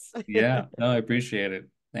us. Yeah, no, I appreciate it.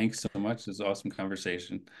 Thanks so much. This was an awesome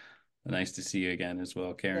conversation. Nice to see you again as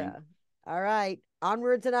well, Karen. Yeah. All right.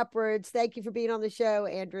 Onwards and upwards. Thank you for being on the show,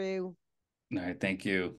 Andrew. All right. Thank you.